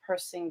does this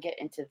person get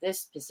into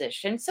this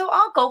position? So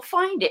I'll go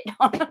find it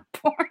on the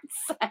porn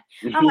site.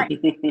 I'm like,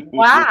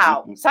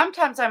 wow.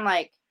 Sometimes I'm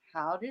like,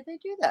 how do they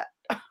do that?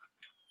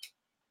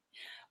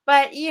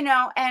 But,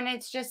 and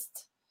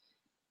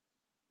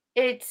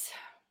it's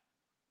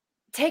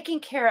taking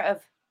care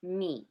of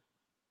me,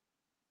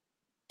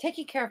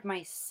 taking care of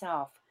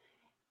myself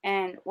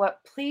and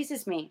what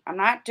pleases me. I'm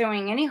not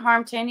doing any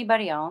harm to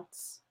anybody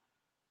else.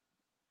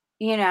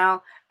 You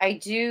know, I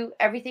do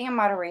everything in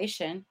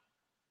moderation,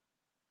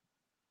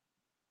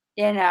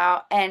 and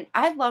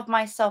I love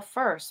myself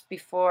first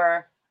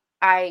before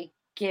I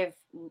give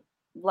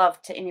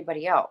love to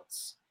anybody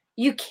else.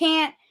 You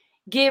can't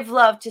give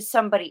love to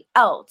somebody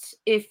else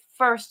if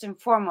first and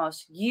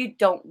foremost you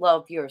don't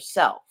love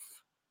yourself.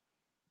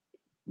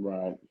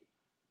 Right.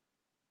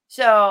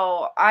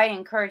 So I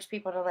encourage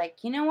people to, like,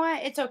 you know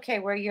what? It's okay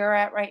where you're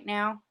at right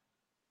now.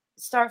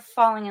 Start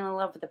falling in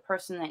love with the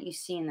person that you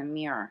see in the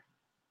mirror.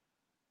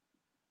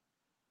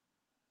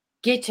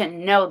 Get to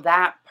know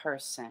that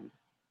person.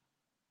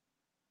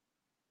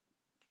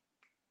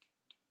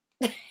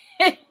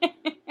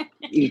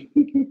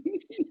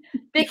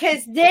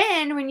 Because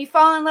then when you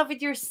fall in love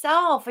with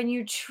yourself and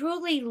you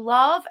truly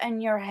love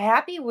and you're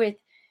happy with,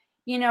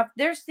 if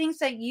there's things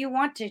that you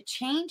want to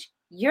change,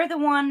 you're the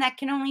one that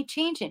can only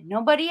change it,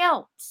 nobody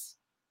else.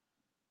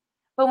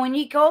 But when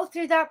you go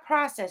through that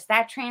process,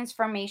 that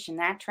transformation,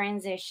 that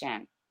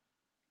transition,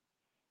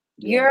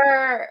 Yeah.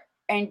 you're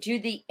and do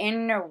the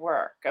inner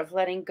work of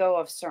letting go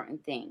of certain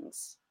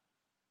things.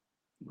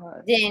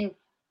 Right. Then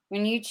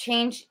when you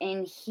change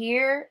in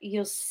here,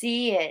 you'll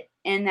see it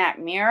in that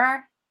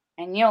mirror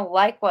and you'll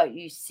like what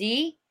you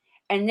see.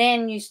 And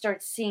then you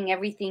start seeing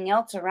everything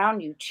else around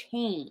you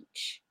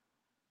change.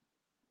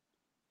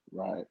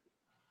 Right.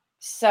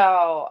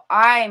 So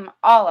I'm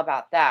all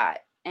about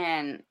that.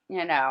 And,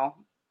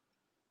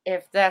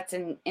 if that's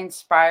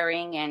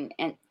inspiring and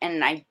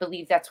I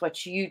believe that's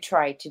what you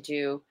try to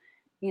do,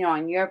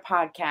 on your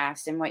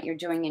podcast and what you're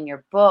doing in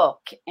your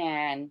book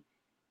and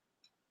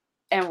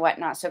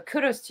whatnot. So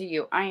kudos to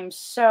you. I am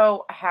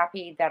so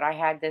happy that I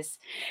had this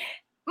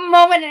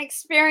moment and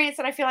experience,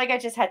 and I feel like I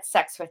just had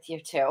sex with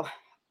you too.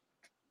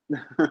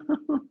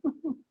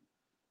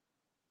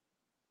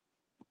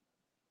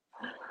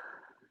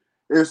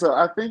 And so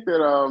I think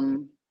that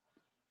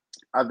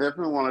I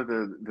definitely wanted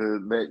to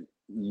let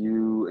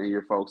you and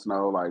your folks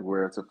know like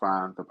where to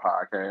find the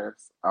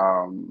podcast.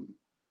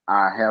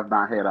 I have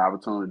not had the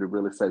opportunity to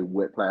really say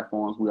what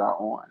platforms we are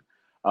on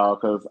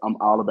because I'm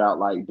all about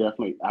like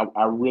definitely.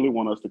 I really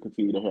want us to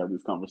continue to have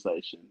this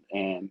conversation,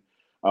 and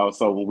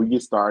so when we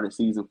get started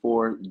season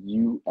 4,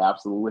 you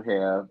absolutely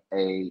have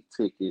a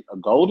ticket, a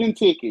golden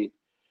ticket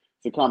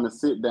to come and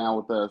sit down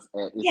with us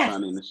at It's Yes.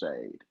 Sun in the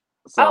Shade.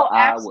 So Oh,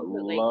 I would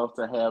absolutely. love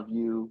to have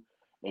you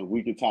and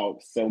we could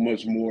talk so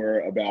much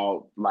more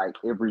about like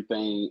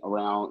everything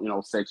around,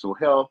 sexual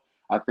health.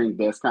 I think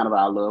that's kind of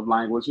our love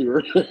language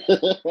here.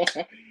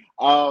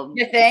 Um,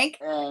 You think?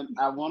 and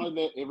I want to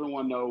let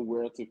everyone know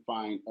where to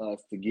find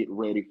us to get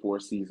ready for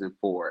season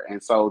 4.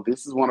 And so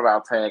this is one of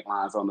our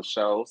taglines on the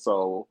show.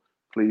 So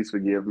please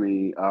forgive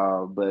me,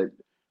 but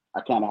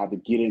I kind of have to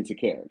get into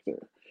character.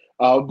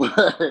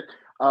 But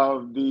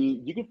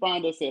you can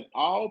find us at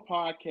all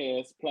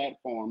podcast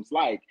platforms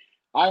like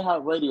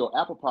iHeartRadio,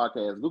 Apple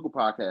Podcasts, Google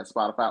Podcasts,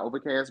 Spotify,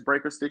 Overcast,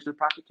 Breaker, Stitcher,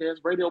 Pocket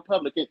Cast, Radio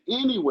Public, and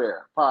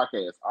anywhere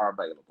podcasts are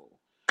available.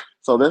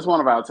 So that's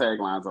one of our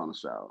taglines on the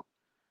show.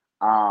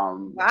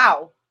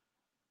 Wow.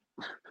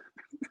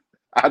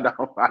 I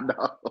know.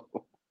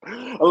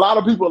 A lot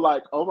of people are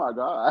like, oh my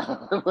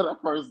God, when I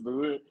first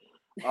do it.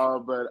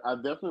 But I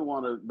definitely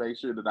want to make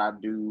sure that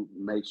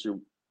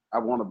I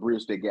want to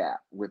bridge the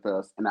gap with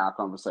us in our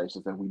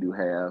conversations that we do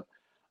have.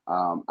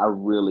 I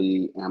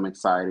really am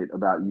excited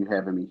about you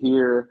having me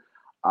here.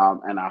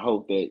 And I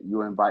hope that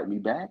you'll invite me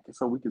back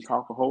so we can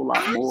talk a whole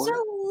lot more.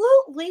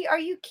 Absolutely. Are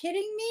you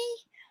kidding me?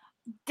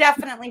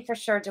 Definitely, for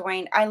sure,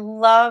 Dwayne. I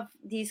love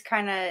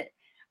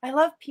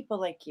people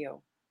like you.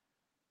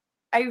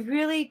 I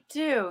really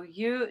do.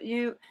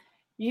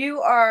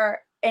 You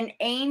are an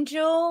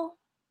angel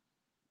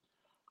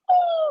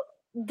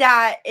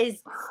that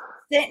is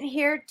sitting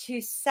here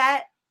to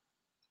set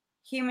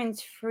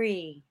humans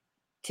free,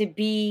 to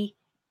be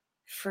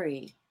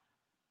free.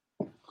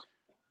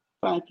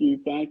 Thank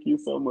you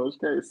so much,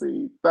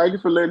 Casey. Thank you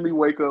for letting me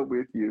wake up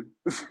with you.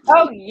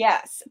 Oh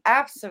yes,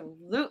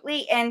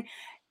 absolutely. And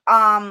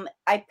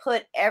I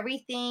put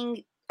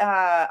everything,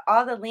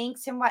 all the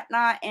links and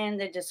whatnot in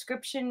the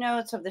description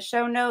notes of the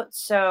show notes,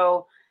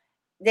 so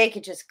they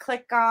could just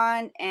click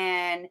on,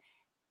 and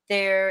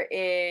there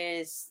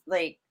is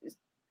like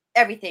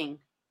everything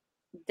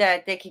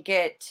that they could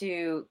get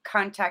to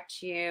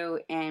contact you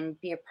and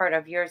be a part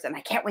of yours. And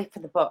I can't wait for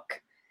the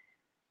book.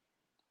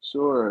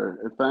 Sure.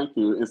 Thank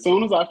you. As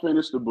soon as I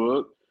finish the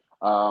book,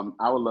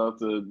 I would love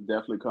to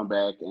definitely come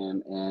back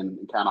and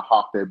kind of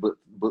hawk that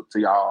book to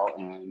y'all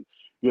and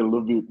get a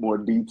little bit more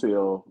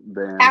detail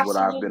than what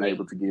I've been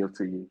able to give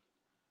to you.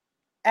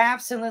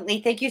 Absolutely.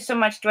 Thank you so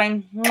much,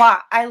 Dwayne. Mwah.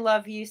 I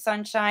love you,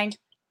 sunshine.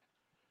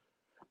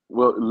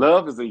 Well,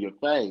 love is in your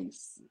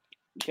face.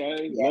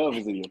 Okay? Yeah. Love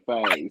is in your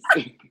face.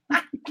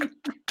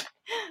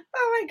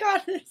 Oh my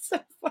God, it's so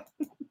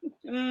funny.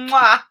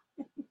 Mwah.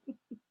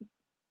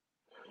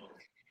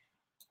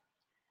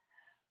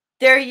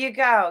 There you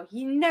go.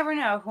 You never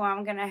know who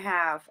I'm going to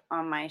have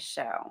on my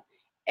show.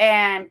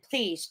 And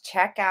please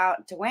check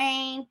out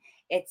Dwayne.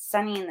 It's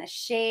Sunny in the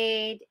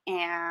Shade.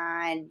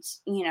 And,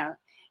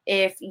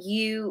 if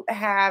you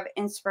have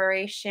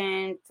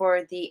inspiration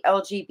for the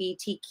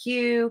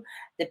LGBTQ,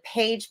 the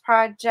Page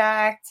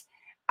Project,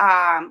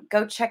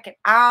 go check it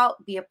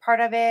out. Be a part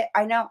of it.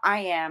 I know I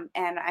am.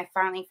 And I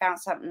finally found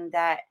something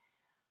that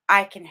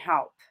I can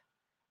help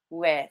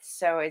with.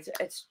 So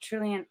it's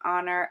truly an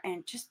honor.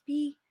 And just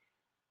be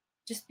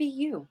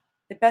you,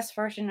 the best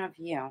version of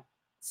you.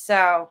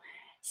 So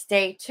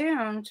stay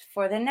tuned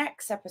for the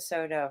next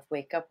episode of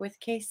Wake Up with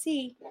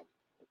KC.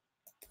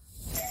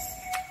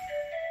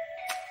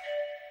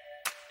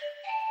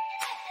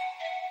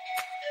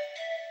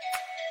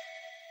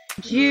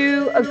 Do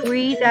you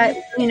agree that,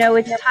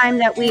 it's time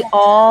that we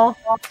all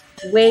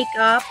wake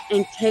up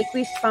and take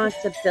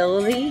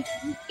responsibility,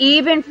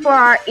 even for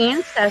our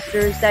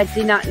ancestors that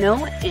did not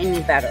know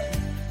any better?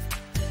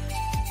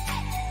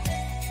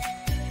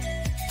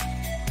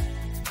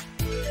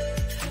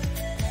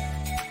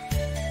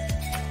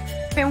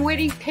 Been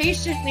waiting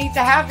patiently to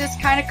have this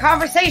kind of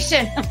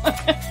conversation.